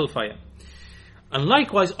to us, the hellfire. And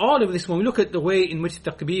likewise, all of this, when we look at the way in which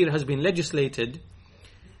takbir has been legislated,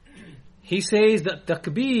 he says that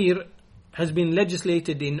takbir has been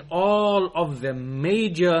legislated in all of the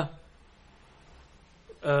major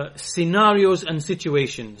scenarios and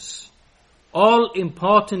situations. All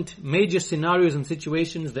important major scenarios and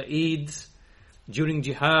situations, the Eids, during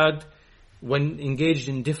jihad, when engaged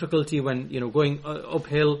in difficulty, when going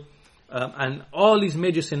uphill, and all these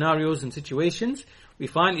major scenarios and situations, we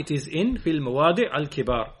find it is in fil mawadi'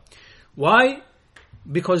 al-kibar. Why?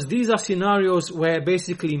 Because these are scenarios where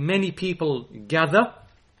basically many people gather,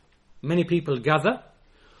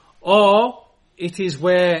 or it is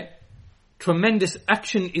where tremendous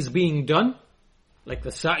action is being done, like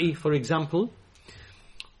the sa'i, for example,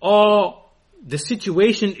 or the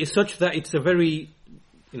situation is such that it's a very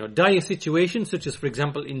dire situation, such as, for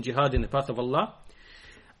example, in jihad in the path of Allah.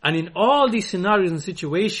 And in all these scenarios and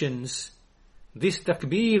situations, this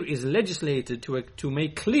takbir is legislated to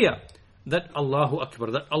make clear that Allahu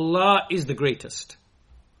Akbar, that Allah is the greatest.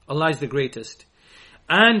 Allah is the greatest.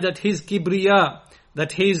 And that His kibriya,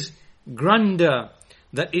 that His grandeur,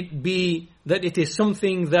 that it is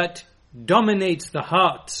something that dominates the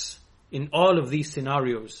hearts in all of these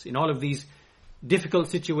scenarios, in all of these difficult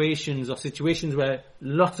situations, or situations where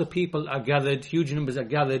lots of people are gathered, huge numbers are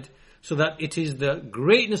gathered, so that it is the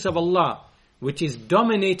greatness of Allah which is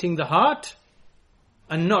dominating the heart,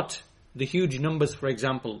 and not the huge numbers, for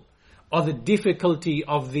example, or the difficulty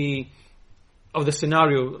of the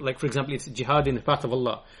scenario. Like, for example, it's jihad in the path of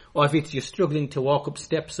Allah, or if it's you're struggling to walk up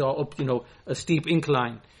steps or up a steep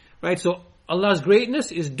incline, right? So Allah's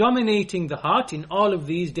greatness is dominating the heart in all of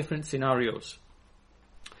these different scenarios.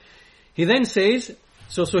 He then says,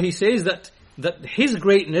 so he says that His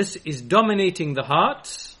greatness is dominating the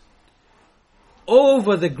hearts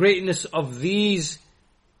over the greatness of these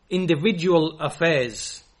individual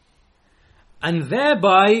affairs. And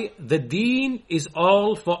thereby the deen is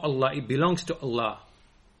all for Allah. It belongs to Allah.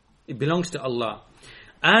 It belongs to Allah.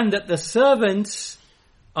 And that the servants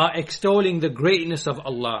are extolling the greatness of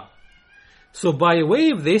Allah. So by way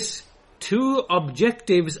of this, two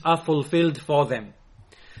objectives are fulfilled for them.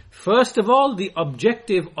 First of all, the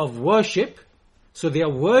objective of worship. So they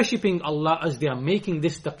are worshipping Allah as they are making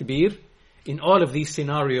this takbir in all of these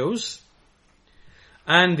scenarios.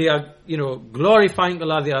 And they are, glorifying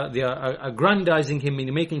Allah, they are aggrandizing Him,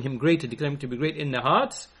 making Him great, declaring Him to be great in their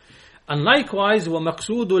hearts. And likewise,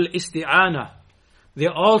 وَمَقْصُودُ الْإِسْتِعَانَةِ, they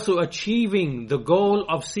are also achieving the goal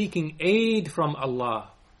of seeking aid from Allah.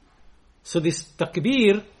 So this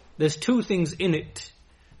takbir, there's two things in it.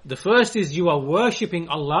 The first is you are worshipping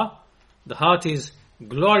Allah, the heart is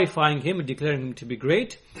glorifying Him and declaring Him to be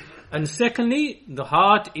great. And secondly, the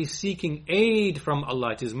heart is seeking aid from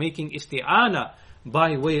Allah. It is making isti'ana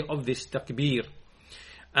by way of this takbir.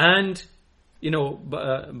 And,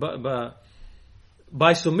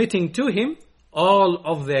 by submitting to Him, all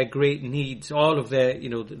of their great needs, all of their,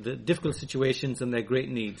 the difficult situations and their great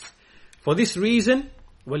needs. For this reason,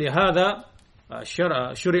 وَلِهَذَا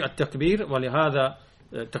شُرِعَ التَّكْبِيرِ وَلِهَذَا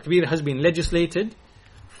takbir has been legislated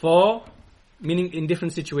for, meaning in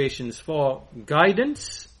different situations, for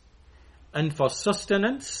guidance and for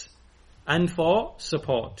sustenance and for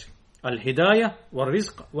support. Al-hidayah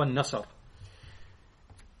wal-rizq wal-nasr.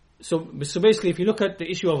 So basically, if you look at the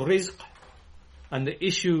issue of rizq and the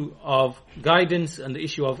issue of guidance and the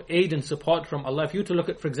issue of aid and support from Allah, if you were to look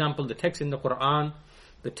at, for example, the text in the Quran,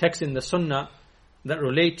 the text in the Sunnah that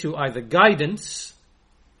relate to either guidance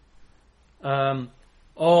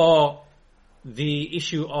or the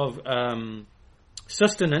issue of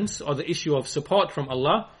sustenance or the issue of support from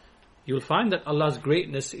Allah, you will find that Allah's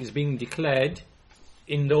greatness is being declared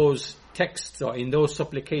in those texts or in those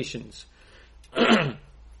supplications.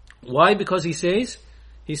 Why? Because he says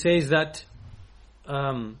that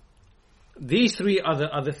these three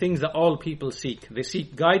are the things that all people seek. They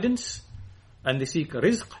seek guidance, and they seek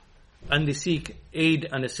rizq, and they seek aid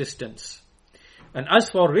and assistance. And as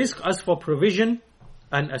for rizq, as for provision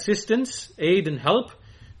and assistance, aid and help,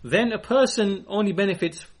 then a person only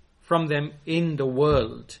benefits from them in the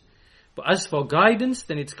world. But as for guidance,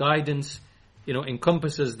 then its guidance,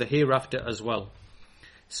 encompasses the hereafter as well.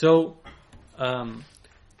 So,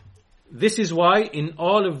 this is why in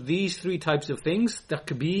all of these three types of things,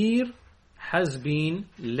 takbir has been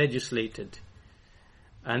legislated.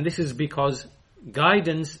 And this is because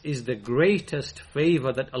guidance is the greatest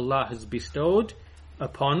favor that Allah has bestowed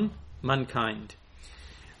upon mankind.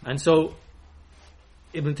 And so,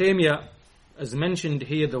 Ibn Taymiyyah has mentioned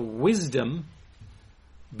here the wisdom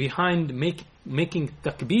behind making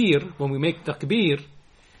takbir, when we make takbir,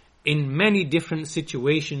 in many different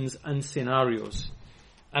situations and scenarios.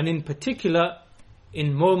 And in particular,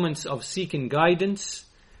 in moments of seeking guidance,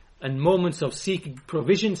 and moments of seeking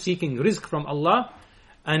provision, seeking rizq from Allah,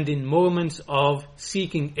 and in moments of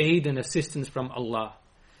seeking aid and assistance from Allah.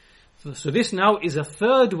 So this now is a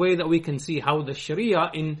third way that we can see how the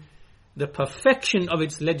Sharia, in the perfection of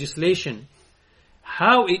its legislation,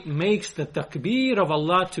 how it makes the takbir of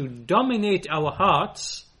Allah to dominate our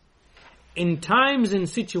hearts in times and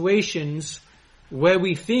situations where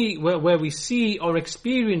we see or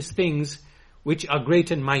experience things which are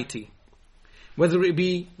great and mighty. Whether it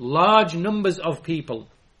be large numbers of people,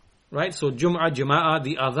 right? So Jama'ah,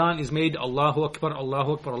 the adhan is made, Allahu Akbar,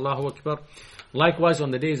 Allahu Akbar, Allahu Akbar. Likewise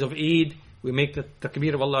on the days of Eid, we make the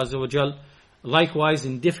takbir of Allah Azza wa Jal. Likewise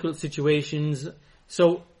in difficult situations.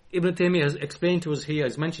 So Ibn Taymiyyah has explained to us here,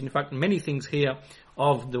 has mentioned in fact many things here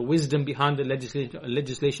of the wisdom behind the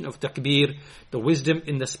legislation of takbir, the wisdom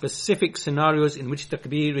in the specific scenarios in which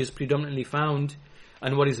takbir is predominantly found,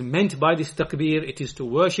 and what is meant by this takbir. It is to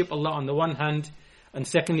worship Allah on the one hand, and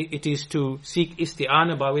secondly it is to seek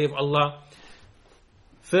isti'anah by way of Allah.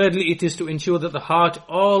 Thirdly, it is to ensure that the heart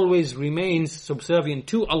always remains subservient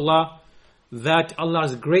to Allah, that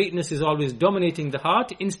Allah's greatness is always dominating the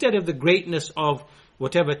heart instead of the greatness of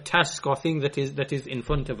whatever task or thing that is in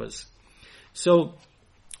front of us. So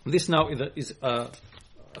this now is a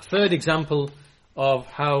third example of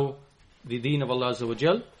how the deen of Allah Azza wa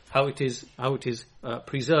Jal, how it is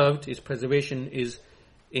preserved, its preservation is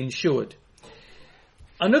ensured.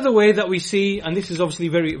 Another way that we see, and this is obviously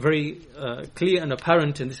very, very clear and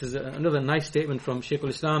apparent, and this is another nice statement from Shaykh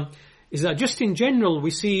al-Islam, is that just in general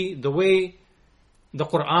we see the way the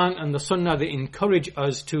Quran and the Sunnah, they encourage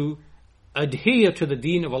us to adhere to the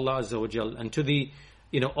deen of Allah Azza wa Jal and to the,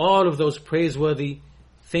 all of those praiseworthy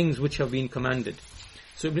things which have been commanded.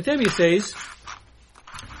 So Ibn Taymiyyah says,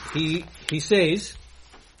 he says,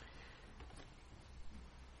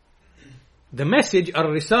 the message,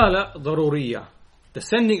 ar-risala daruriyya, the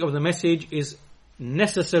sending of the message is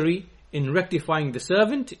necessary in rectifying the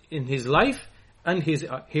servant in his life and his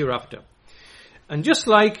hereafter. And just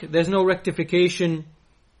like there's no rectification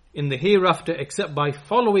in the hereafter except by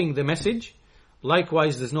following the message,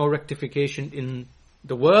 likewise there's no rectification in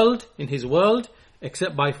the world, in his world,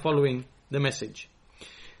 except by following the message.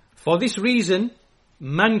 For this reason,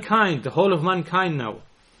 mankind, the whole of mankind now,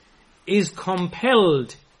 is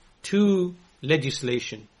compelled to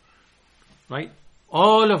legislation. Right?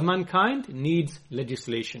 All of mankind needs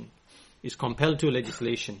legislation, is compelled to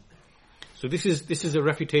legislation. So this is a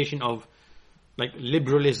refutation of like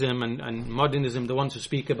liberalism and modernism, the ones who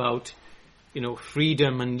speak about,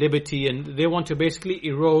 freedom and liberty, and they want to basically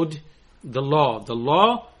erode the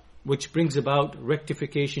law which brings about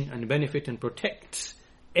rectification and benefit and protects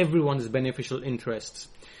everyone's beneficial interests.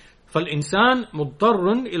 فَالْإِنسَانِ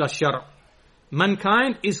مُضْطَرٌ إِلَى الشَّرْعِ.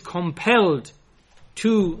 Mankind is compelled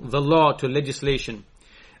to the law, to legislation.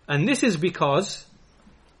 And this is because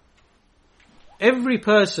every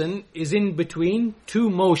person is in between two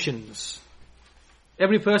motions.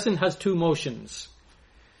 Every person has two motions.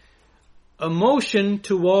 A motion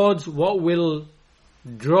towards what will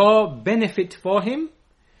draw benefit for him,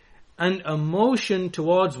 and a motion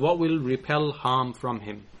towards what will repel harm from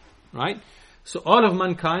him. Right? So all of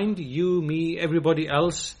mankind, you, me, everybody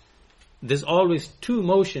else, there's always two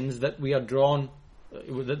motions that we are drawn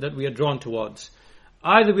towards.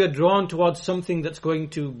 Either we are drawn towards something that's going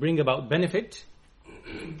to bring about benefit,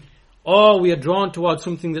 or we are drawn towards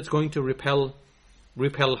something that's going to repel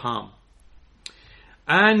harm.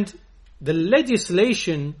 And the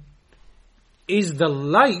legislation is the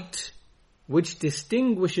light which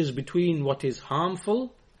distinguishes between what is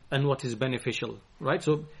harmful and what is beneficial. Right?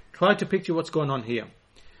 So try to picture what's going on here.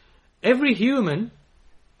 Every human,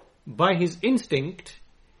 by his instinct,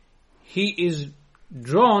 he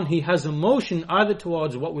has a motion either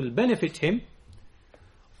towards what will benefit him,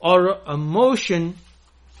 or a motion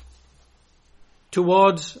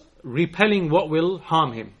towards repelling what will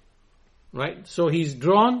harm him. Right? So he's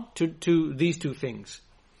drawn to these two things.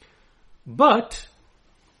 But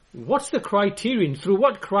what's the criterion? Through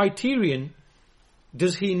what criterion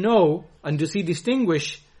does he know and does he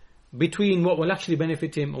distinguish between what will actually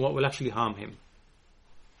benefit him and what will actually harm him?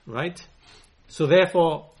 Right? So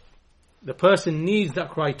therefore, the person needs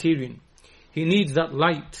that criterion. He needs that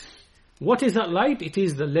light. What is that light? It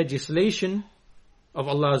is the legislation of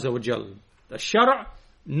Allah Azza wa Jal. The shara'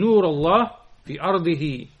 nur Allah fi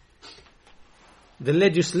ardihi. The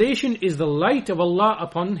legislation is the light of Allah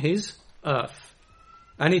upon His earth.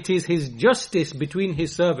 And it is His justice between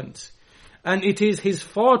His servants. And it is His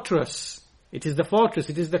fortress. It is the fortress.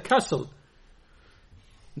 It is the castle.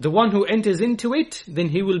 The one who enters into it, then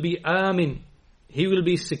he will be amin. He will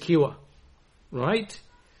be secure. Right?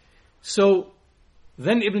 So,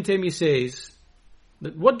 then Ibn Taymiyyah says,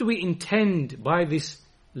 that what do we intend by this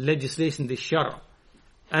legislation, this shara?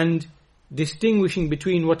 And distinguishing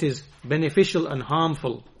between what is beneficial and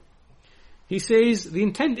harmful. He says, the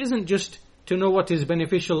intent isn't just to know what is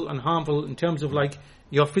beneficial and harmful in terms of like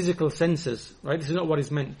your physical senses. Right? This is not what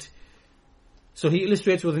is meant. So he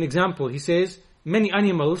illustrates with an example. He says, many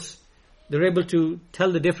animals, they're able to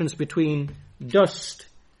tell the difference between dust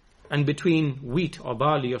and between wheat or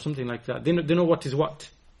barley or something like that. They know what is what.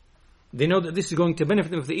 They know that this is going to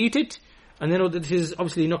benefit them if they eat it, and they know that this is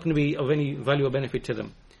obviously not going to be of any value or benefit to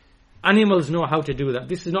them. Animals know how to do that.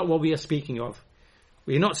 This is not what we are speaking of.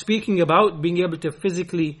 We're not speaking about being able to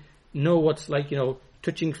physically know what's like,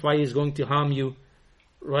 touching fire is going to harm you,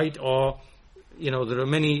 right? Or, there are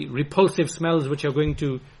many repulsive smells which are going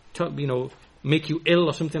to make you ill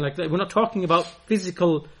or something like that. We're not talking about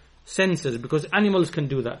physical senses, because animals can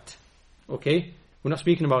do that. Okay? We're not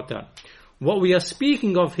speaking about that. What we are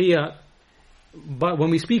speaking of here, but when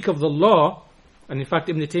we speak of the law, and in fact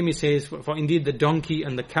Ibn Taymiyyah says, for indeed the donkey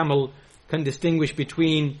and the camel can distinguish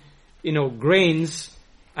between, grains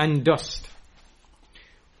and dust.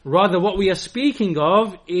 Rather, what we are speaking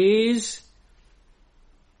of is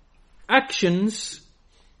actions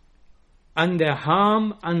and their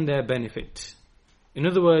harm and their benefit. In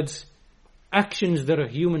other words, actions that a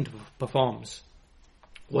human performs.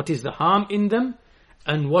 What is the harm in them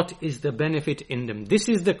and what is the benefit in them? This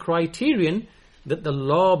is the criterion that the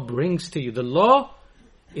law brings to you. The law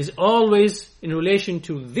is always in relation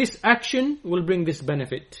to this action will bring this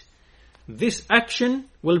benefit. This action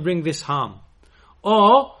will bring this harm.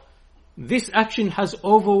 Or this action has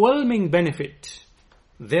overwhelming benefit.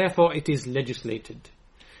 Therefore it is legislated.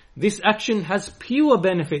 This action has pure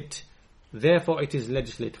benefit. Therefore it is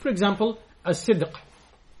legislated. For example, as-sidq.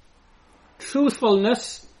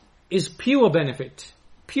 Truthfulness is pure benefit.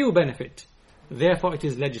 Pure benefit. Therefore it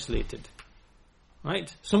is legislated.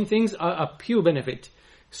 Right? Some things are a pure benefit.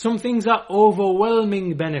 Some things are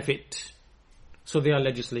overwhelming benefit. So they are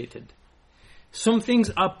legislated. Some things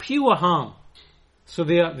are pure harm. So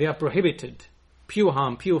they are prohibited. Pure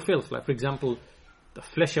harm, pure filth. Like for example, the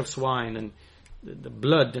flesh of swine and the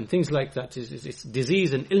blood and things like that. It's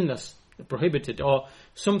disease and illness. They're prohibited. Or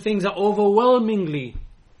some things are overwhelmingly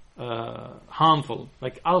harmful.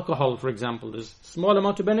 Like alcohol, for example. There's small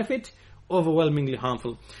amount of benefit, overwhelmingly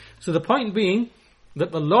harmful. So the point being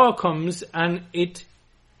that the law comes and it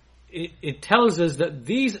tells us that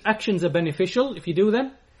these actions are beneficial if you do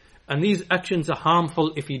them, and these actions are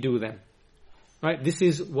harmful if you do them. Right? This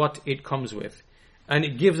is what it comes with. And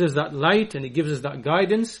it gives us that light and it gives us that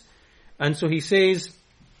guidance. And so he says,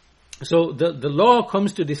 so the law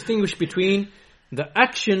comes to distinguish between the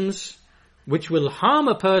actions which will harm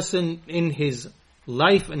a person in his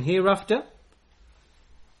life and hereafter,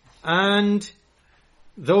 and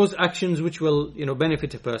those actions which will,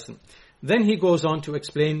 benefit a person. Then he goes on to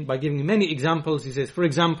explain by giving many examples. He says, for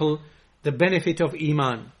example, the benefit of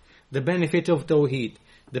Iman, the benefit of Tawheed,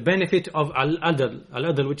 the benefit of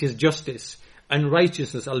Al-Adl, which is justice, and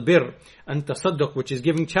righteousness, Al-Bir, and Tasadduq, which is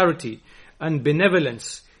giving charity, and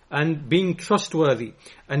benevolence, and being trustworthy,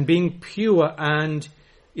 and being pure and,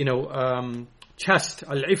 chaste,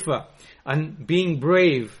 Al-Iffa, and being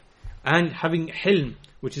brave, and having Hilm,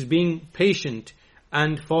 which is being patient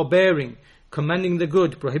and forbearing, commanding the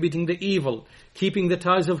good, prohibiting the evil, keeping the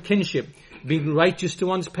ties of kinship, being righteous to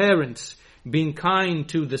one's parents, being kind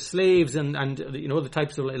to the slaves and the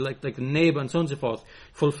types of like the neighbor and so on and so forth,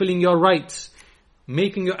 fulfilling your rights,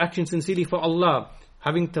 making your actions sincerely for Allah,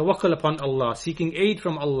 having tawakkul upon Allah, seeking aid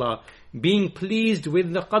from Allah, being pleased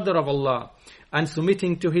with the qadr of Allah, and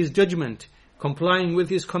submitting to His judgment, complying with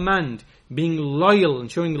His command, being loyal and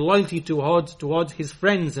showing loyalty towards His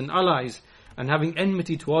friends and allies, and having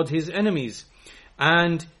enmity towards His enemies,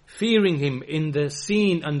 and fearing Him in the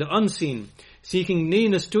seen and the unseen, seeking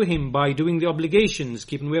nearness to Him by doing the obligations,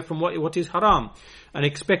 keeping away from what is haram, and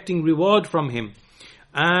expecting reward from Him,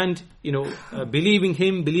 and believing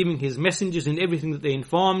Him, believing His messengers in everything that they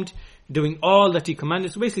informed, doing all that He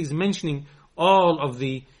commanded. So basically he's mentioning all of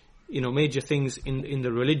the major things in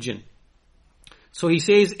the religion. So he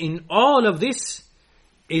says, in all of this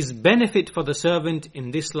is benefit for the servant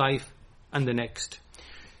in this life and the next.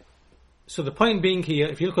 So the point being here,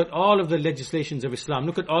 if you look at all of the legislations of Islam,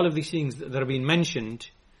 look at all of these things that are being mentioned,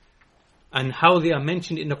 and how they are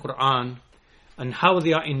mentioned in the Quran, and how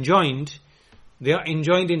they are enjoined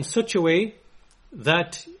in such a way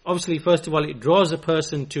that, obviously, first of all, it draws a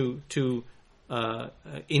person to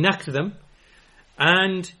enact them,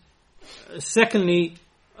 and secondly,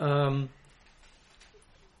 all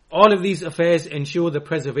of these affairs ensure the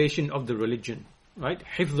preservation of the religion, right?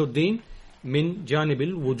 Hifdhuddin min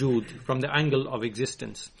janibil wujud, from the angle of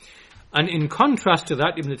existence. And in contrast to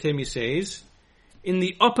that, Ibn Taymiyyah says, in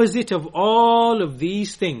the opposite of all of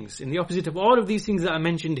these things, that are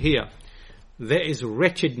mentioned here, there is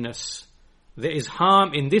wretchedness, there is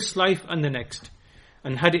harm in this life and the next.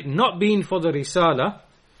 And had it not been for the Risala,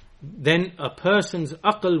 then a person's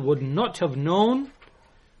aql would not have known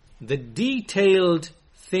the detailed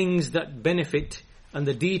things that benefit and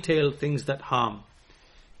the detailed things that harm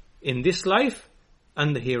in this life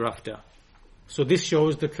and the hereafter. So this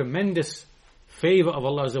shows the tremendous favor of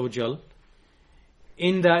Allah Azza wa Jal,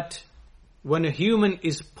 in that when a human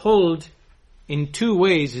is pulled in two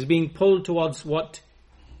ways, he's being pulled towards what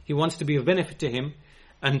he wants to be of benefit to him,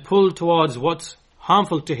 and pulled towards what's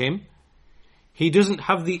harmful to him, he doesn't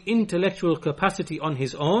have the intellectual capacity on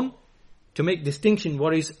his own to make distinction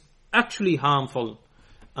what is actually harmful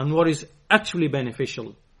and what is actually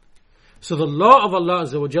beneficial. So the law of Allah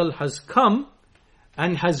Azza wa Jal has come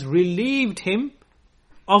and has relieved him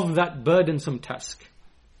of that burdensome task.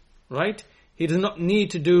 Right? He does not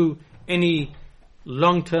need to do any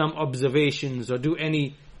long-term observations or do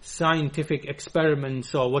any scientific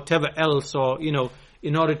experiments or whatever else, or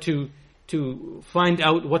in order to find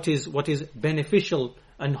out what is beneficial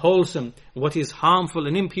and wholesome, what is harmful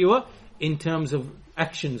and impure in terms of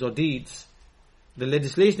actions or deeds. The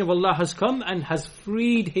legislation of Allah has come and has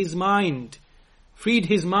freed his mind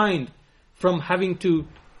from having to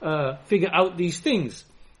figure out these things.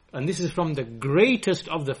 And this is from the greatest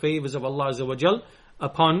of the favors of Allah Azza wa Jal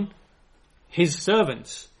upon His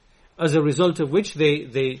servants, as a result of which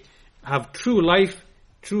they have true life,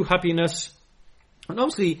 true happiness. And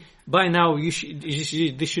obviously, by now,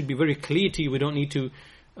 this should be very clear to you. We don't need to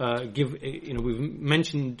give, we've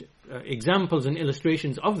mentioned examples and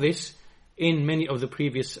illustrations of this in many of the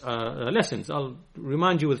previous lessons. I'll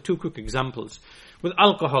remind you with two quick examples. With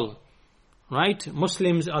alcohol, right?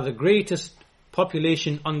 Muslims are the greatest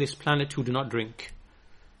population on this planet who do not drink.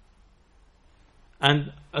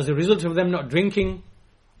 And as a result of them not drinking,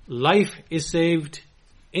 life is saved,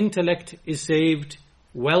 intellect is saved,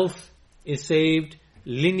 wealth is saved,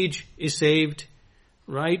 lineage is saved,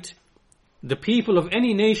 right? The people of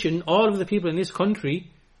any nation, all of the people in this country,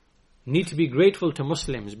 need to be grateful to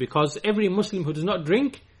Muslims, because every Muslim who does not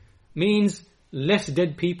drink means less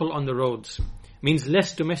dead people on the roads, means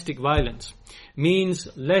less domestic violence, means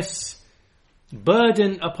less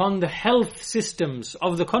burden upon the health systems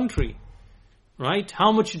of the country, right?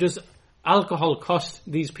 How much does alcohol cost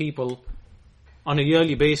these people on a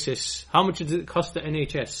yearly basis? How much does it cost the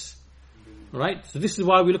NHS? Right? So this is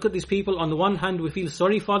why we look at these people. On the one hand, we feel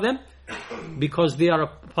sorry for them because they are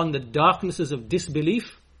upon the darknesses of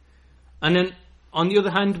disbelief. And then, on the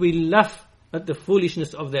other hand, we laugh at the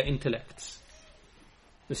foolishness of their intellects,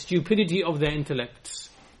 the stupidity of their intellects.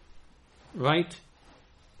 Right?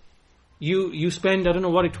 you spend, I don't know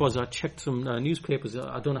what it was, I checked some newspapers,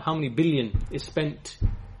 I don't know how many billion is spent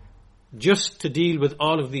just to deal with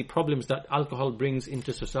all of the problems that alcohol brings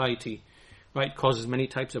into society. Right, causes many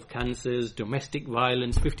types of cancers, domestic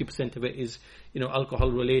violence. 50% of it is,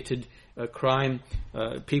 alcohol-related crime.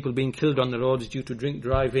 People being killed on the roads due to drink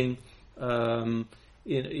driving.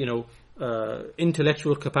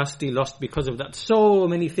 Intellectual capacity lost because of that. So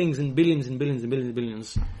many things, and billions and billions and billions and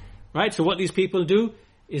billions. Right. So what these people do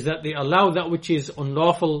is that they allow that which is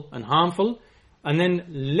unlawful and harmful, and then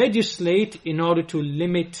legislate in order to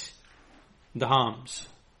limit the harms.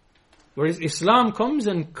 Whereas Islam comes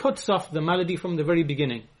and cuts off the malady from the very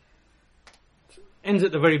beginning. Ends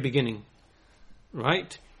at the very beginning.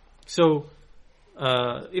 Right? So,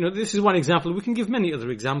 this is one example. We can give many other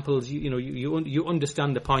examples. You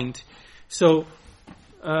understand the point. So,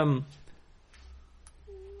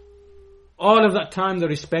 all of that time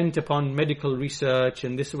that is spent upon medical research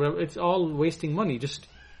and this, it's all wasting money. Just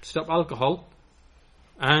stop alcohol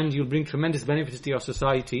and you'll bring tremendous benefits to your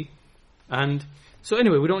society. And so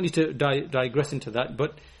anyway, we don't need to digress into that,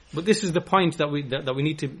 but this is the point that we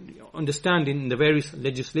need to understand in the various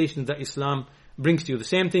legislations that Islam brings to you. The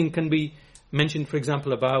same thing can be mentioned, for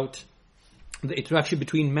example, about the interaction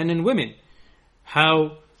between men and women.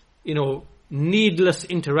 How, needless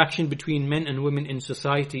interaction between men and women in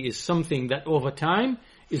society is something that over time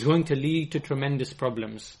is going to lead to tremendous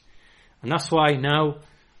problems. And that's why now,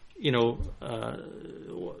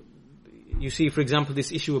 you see, for example,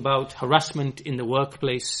 this issue about harassment in the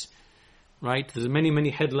workplace, right? There's many, many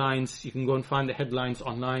headlines. You can go and find the headlines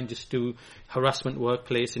online, just do harassment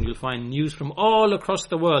workplace, and you'll find news from all across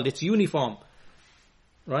the world. It's uniform,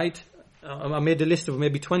 right? I made a list of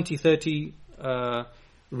maybe 20, 30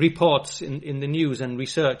 reports in the news and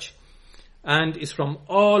research. And it's from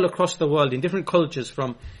all across the world, in different cultures,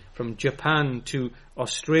 from Japan to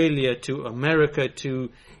Australia to America to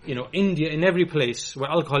India, in every place where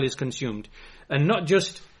alcohol is consumed. And not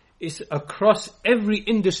just, it's across every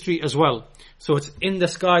industry as well. So it's in the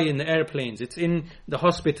sky, in the airplanes, it's in the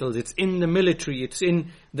hospitals, it's in the military, it's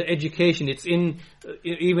in the education, it's in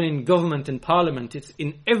even in government and parliament, it's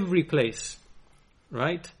in every place,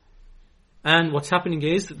 right? And what's happening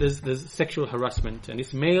is there's sexual harassment, and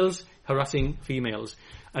it's males harassing females,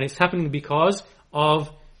 and it's happening because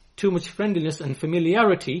of too much friendliness and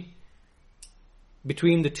familiarity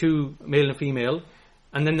between the two, male and female,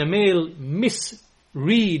 and then the male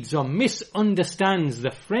misreads or misunderstands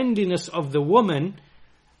the friendliness of the woman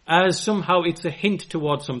as somehow it's a hint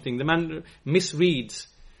towards something. The man misreads,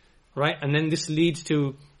 right? And then this leads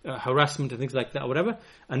to harassment and things like that, or whatever.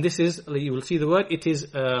 And this is, you will see the word, it is,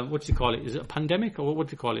 what do you call it? Is it a pandemic, or what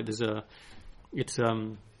do you call it? There's a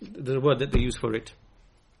word that they use for it.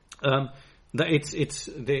 That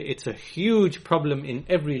it's a huge problem in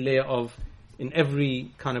every layer in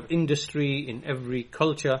every kind of industry, in every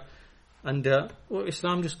culture, and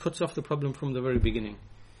Islam just cuts off the problem from the very beginning,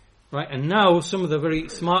 right? And now some of the very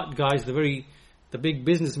smart guys, the big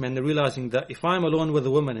businessmen, they're realizing that if I'm alone with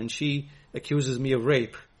a woman and she accuses me of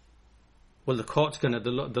rape, well,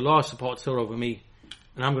 the law supports her over me,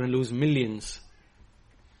 and I'm going to lose millions.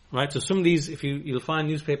 Right? So some of these, you'll find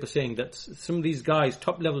newspapers saying that some of these guys,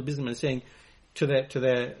 top level businessmen, saying to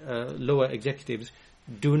their lower executives,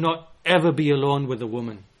 do not ever be alone with a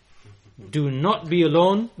woman. Do not be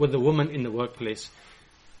alone with a woman in the workplace.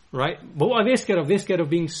 Right? But what are they scared of? They're scared of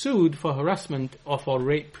being sued for harassment or for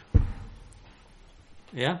rape.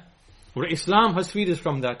 Yeah? Where Islam has freed us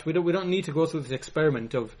from that. We don't need to go through this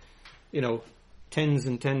experiment of, tens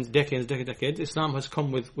and tens, decades. Islam has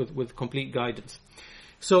come with complete guidance.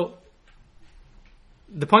 So,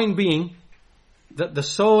 the point being that the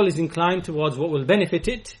soul is inclined towards what will benefit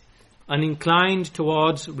it and inclined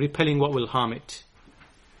towards repelling what will harm it.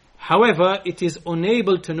 However, it is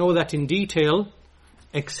unable to know that in detail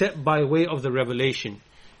except by way of the revelation.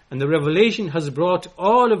 And the revelation has brought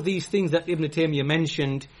all of these things that Ibn Taymiyyah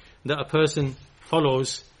mentioned that a person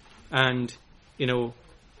follows, and,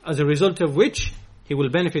 as a result of which he will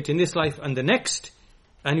benefit in this life and the next,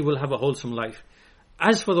 and he will have a wholesome life.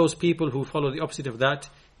 As for those people who follow the opposite of that,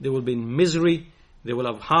 they will be in misery, they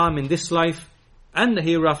will have harm in this life and the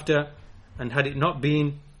hereafter, and had it not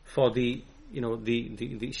been for the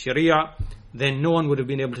Sharia, then no one would have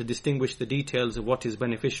been able to distinguish the details of what is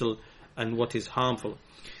beneficial and what is harmful.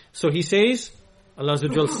 So he says, Allah Azza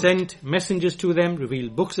wa Jal sent messengers to them,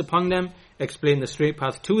 revealed books upon them, explained the straight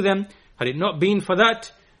path to them. Had it not been for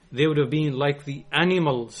that, they would have been like the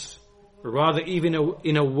animals, rather even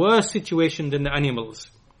in a worse situation than the animals.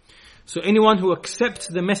 So anyone who accepts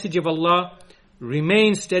the message of Allah,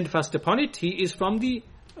 remains steadfast upon it, he is from the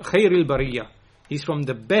khairil bariyah. He's from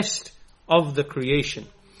the best of the creation.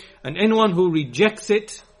 And anyone who rejects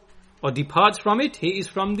it or departs from it, he is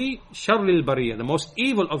from the sharril bariyah, the most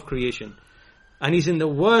evil of creation. And he's in the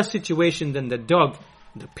worst situation than the dog,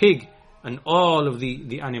 the pig, and all of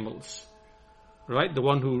the animals. Right? The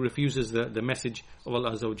one who refuses the message of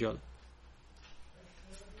Allah Azza wa Jal.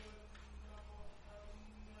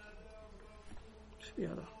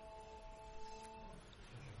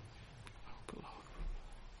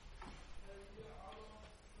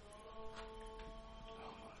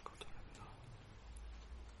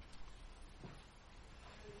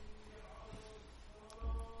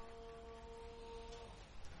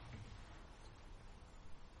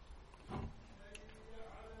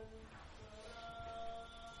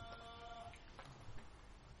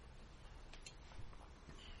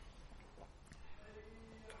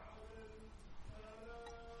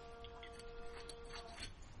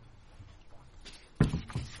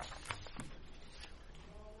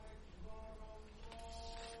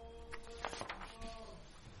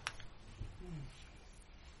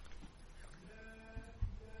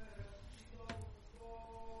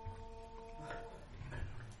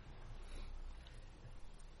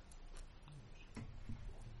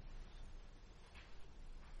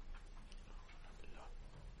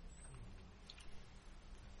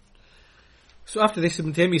 So after this,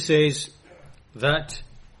 Ibn Taymiyyah says that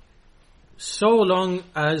so long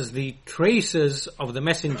as the traces of the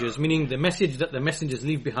messengers, meaning the message that the messengers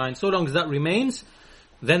leave behind, so long as that remains,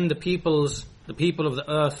 then the people of the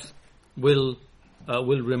earth will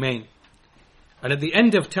remain. And at the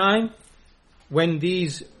end of time, when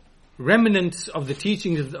these remnants of the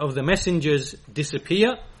teachings of the messengers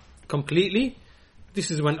disappear completely,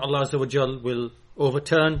 this is when Allah Azza wa Jal will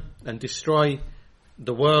overturn and destroy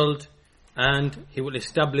the world, and He will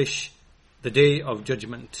establish the day of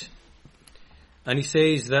judgment. And He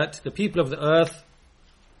says that the people of the earth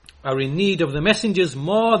are in need of the messengers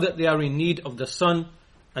more than they are in need of the sun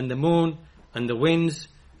and the moon and the winds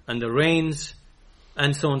and the rains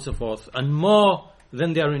and so on and so forth, and more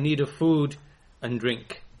than they are in need of food and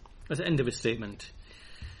drink. That's the end of his statement.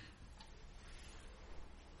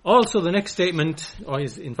 Also, the next statement, or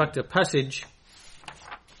is in fact a passage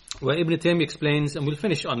where Ibn Taymiyyah explains, and we'll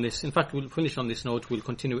finish on this. In fact, we'll finish on this note. We'll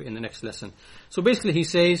continue it in the next lesson. So basically, he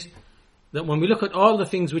says that when we look at all the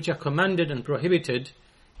things which are commanded and prohibited,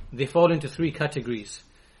 they fall into three categories.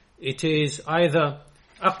 It is either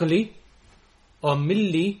aqli, or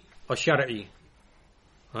milli, or shar'i.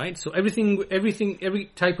 Right? So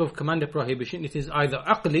every type of command or prohibition, it is either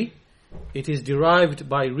aqli, it is derived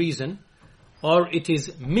by reason, or it is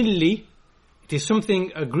milli, it is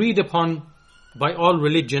something agreed upon by all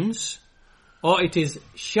religions, or it is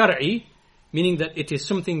shar'i, meaning that it is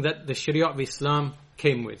something that the Sharia of Islam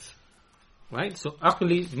came with. Right? So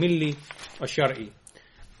aqli, milli, or shar'i.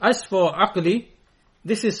 As for aqli,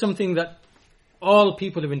 this is something that all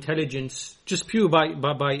people of intelligence, just pure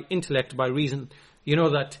by intellect, by reason, you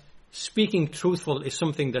know that speaking truthful is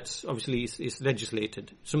something that's obviously is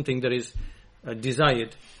legislated, something that is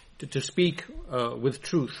desired, to speak with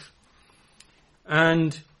truth.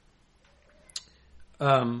 And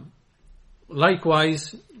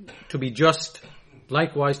likewise, to be just,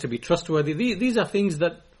 likewise to be trustworthy. These are things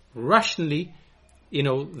that rationally,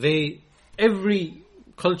 every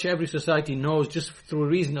culture, every society knows just through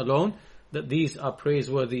reason alone that these are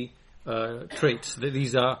praiseworthy traits, that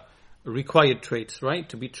these are required traits, right?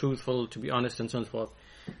 To be truthful, to be honest, and so on and so forth.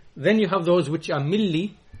 Then you have those which are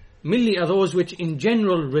milli. Milli are those which in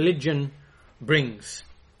general religion brings.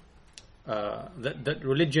 That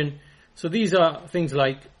religion. So these are things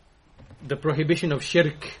like the prohibition of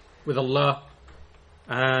shirk with Allah,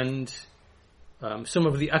 and some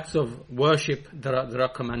of the acts of worship that are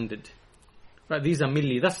commanded. Right? These are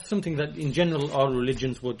milli. That's something that in general all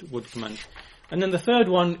religions would command. And then the third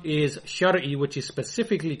one is shar'i, which is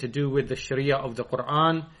specifically to do with the sharia of the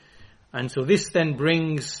Quran. And so this then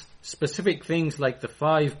brings specific things like the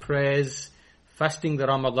 5 prayers, fasting the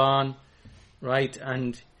Ramadan, right?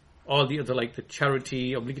 And all the other, like the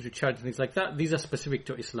charity, obligatory charity, things like that. These are specific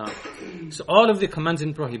to Islam. So all of the commands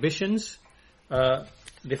and prohibitions,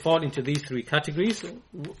 they fall into these 3 categories.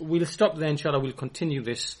 We'll stop there, inshallah. We'll continue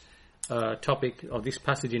this topic, or this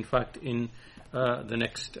passage, in fact, in the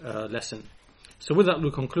next lesson. So with that, we'll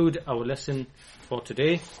conclude our lesson for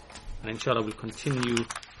today. And inshallah, we'll continue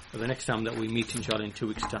the next time that we meet, inshallah, in 2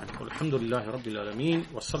 weeks' time. Alhamdulillahi Rabbil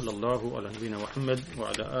Alameen. Wa sallallahu ala nabiyyina Muhammad wa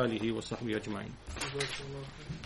ala alihi wa sahbihi ajma'in.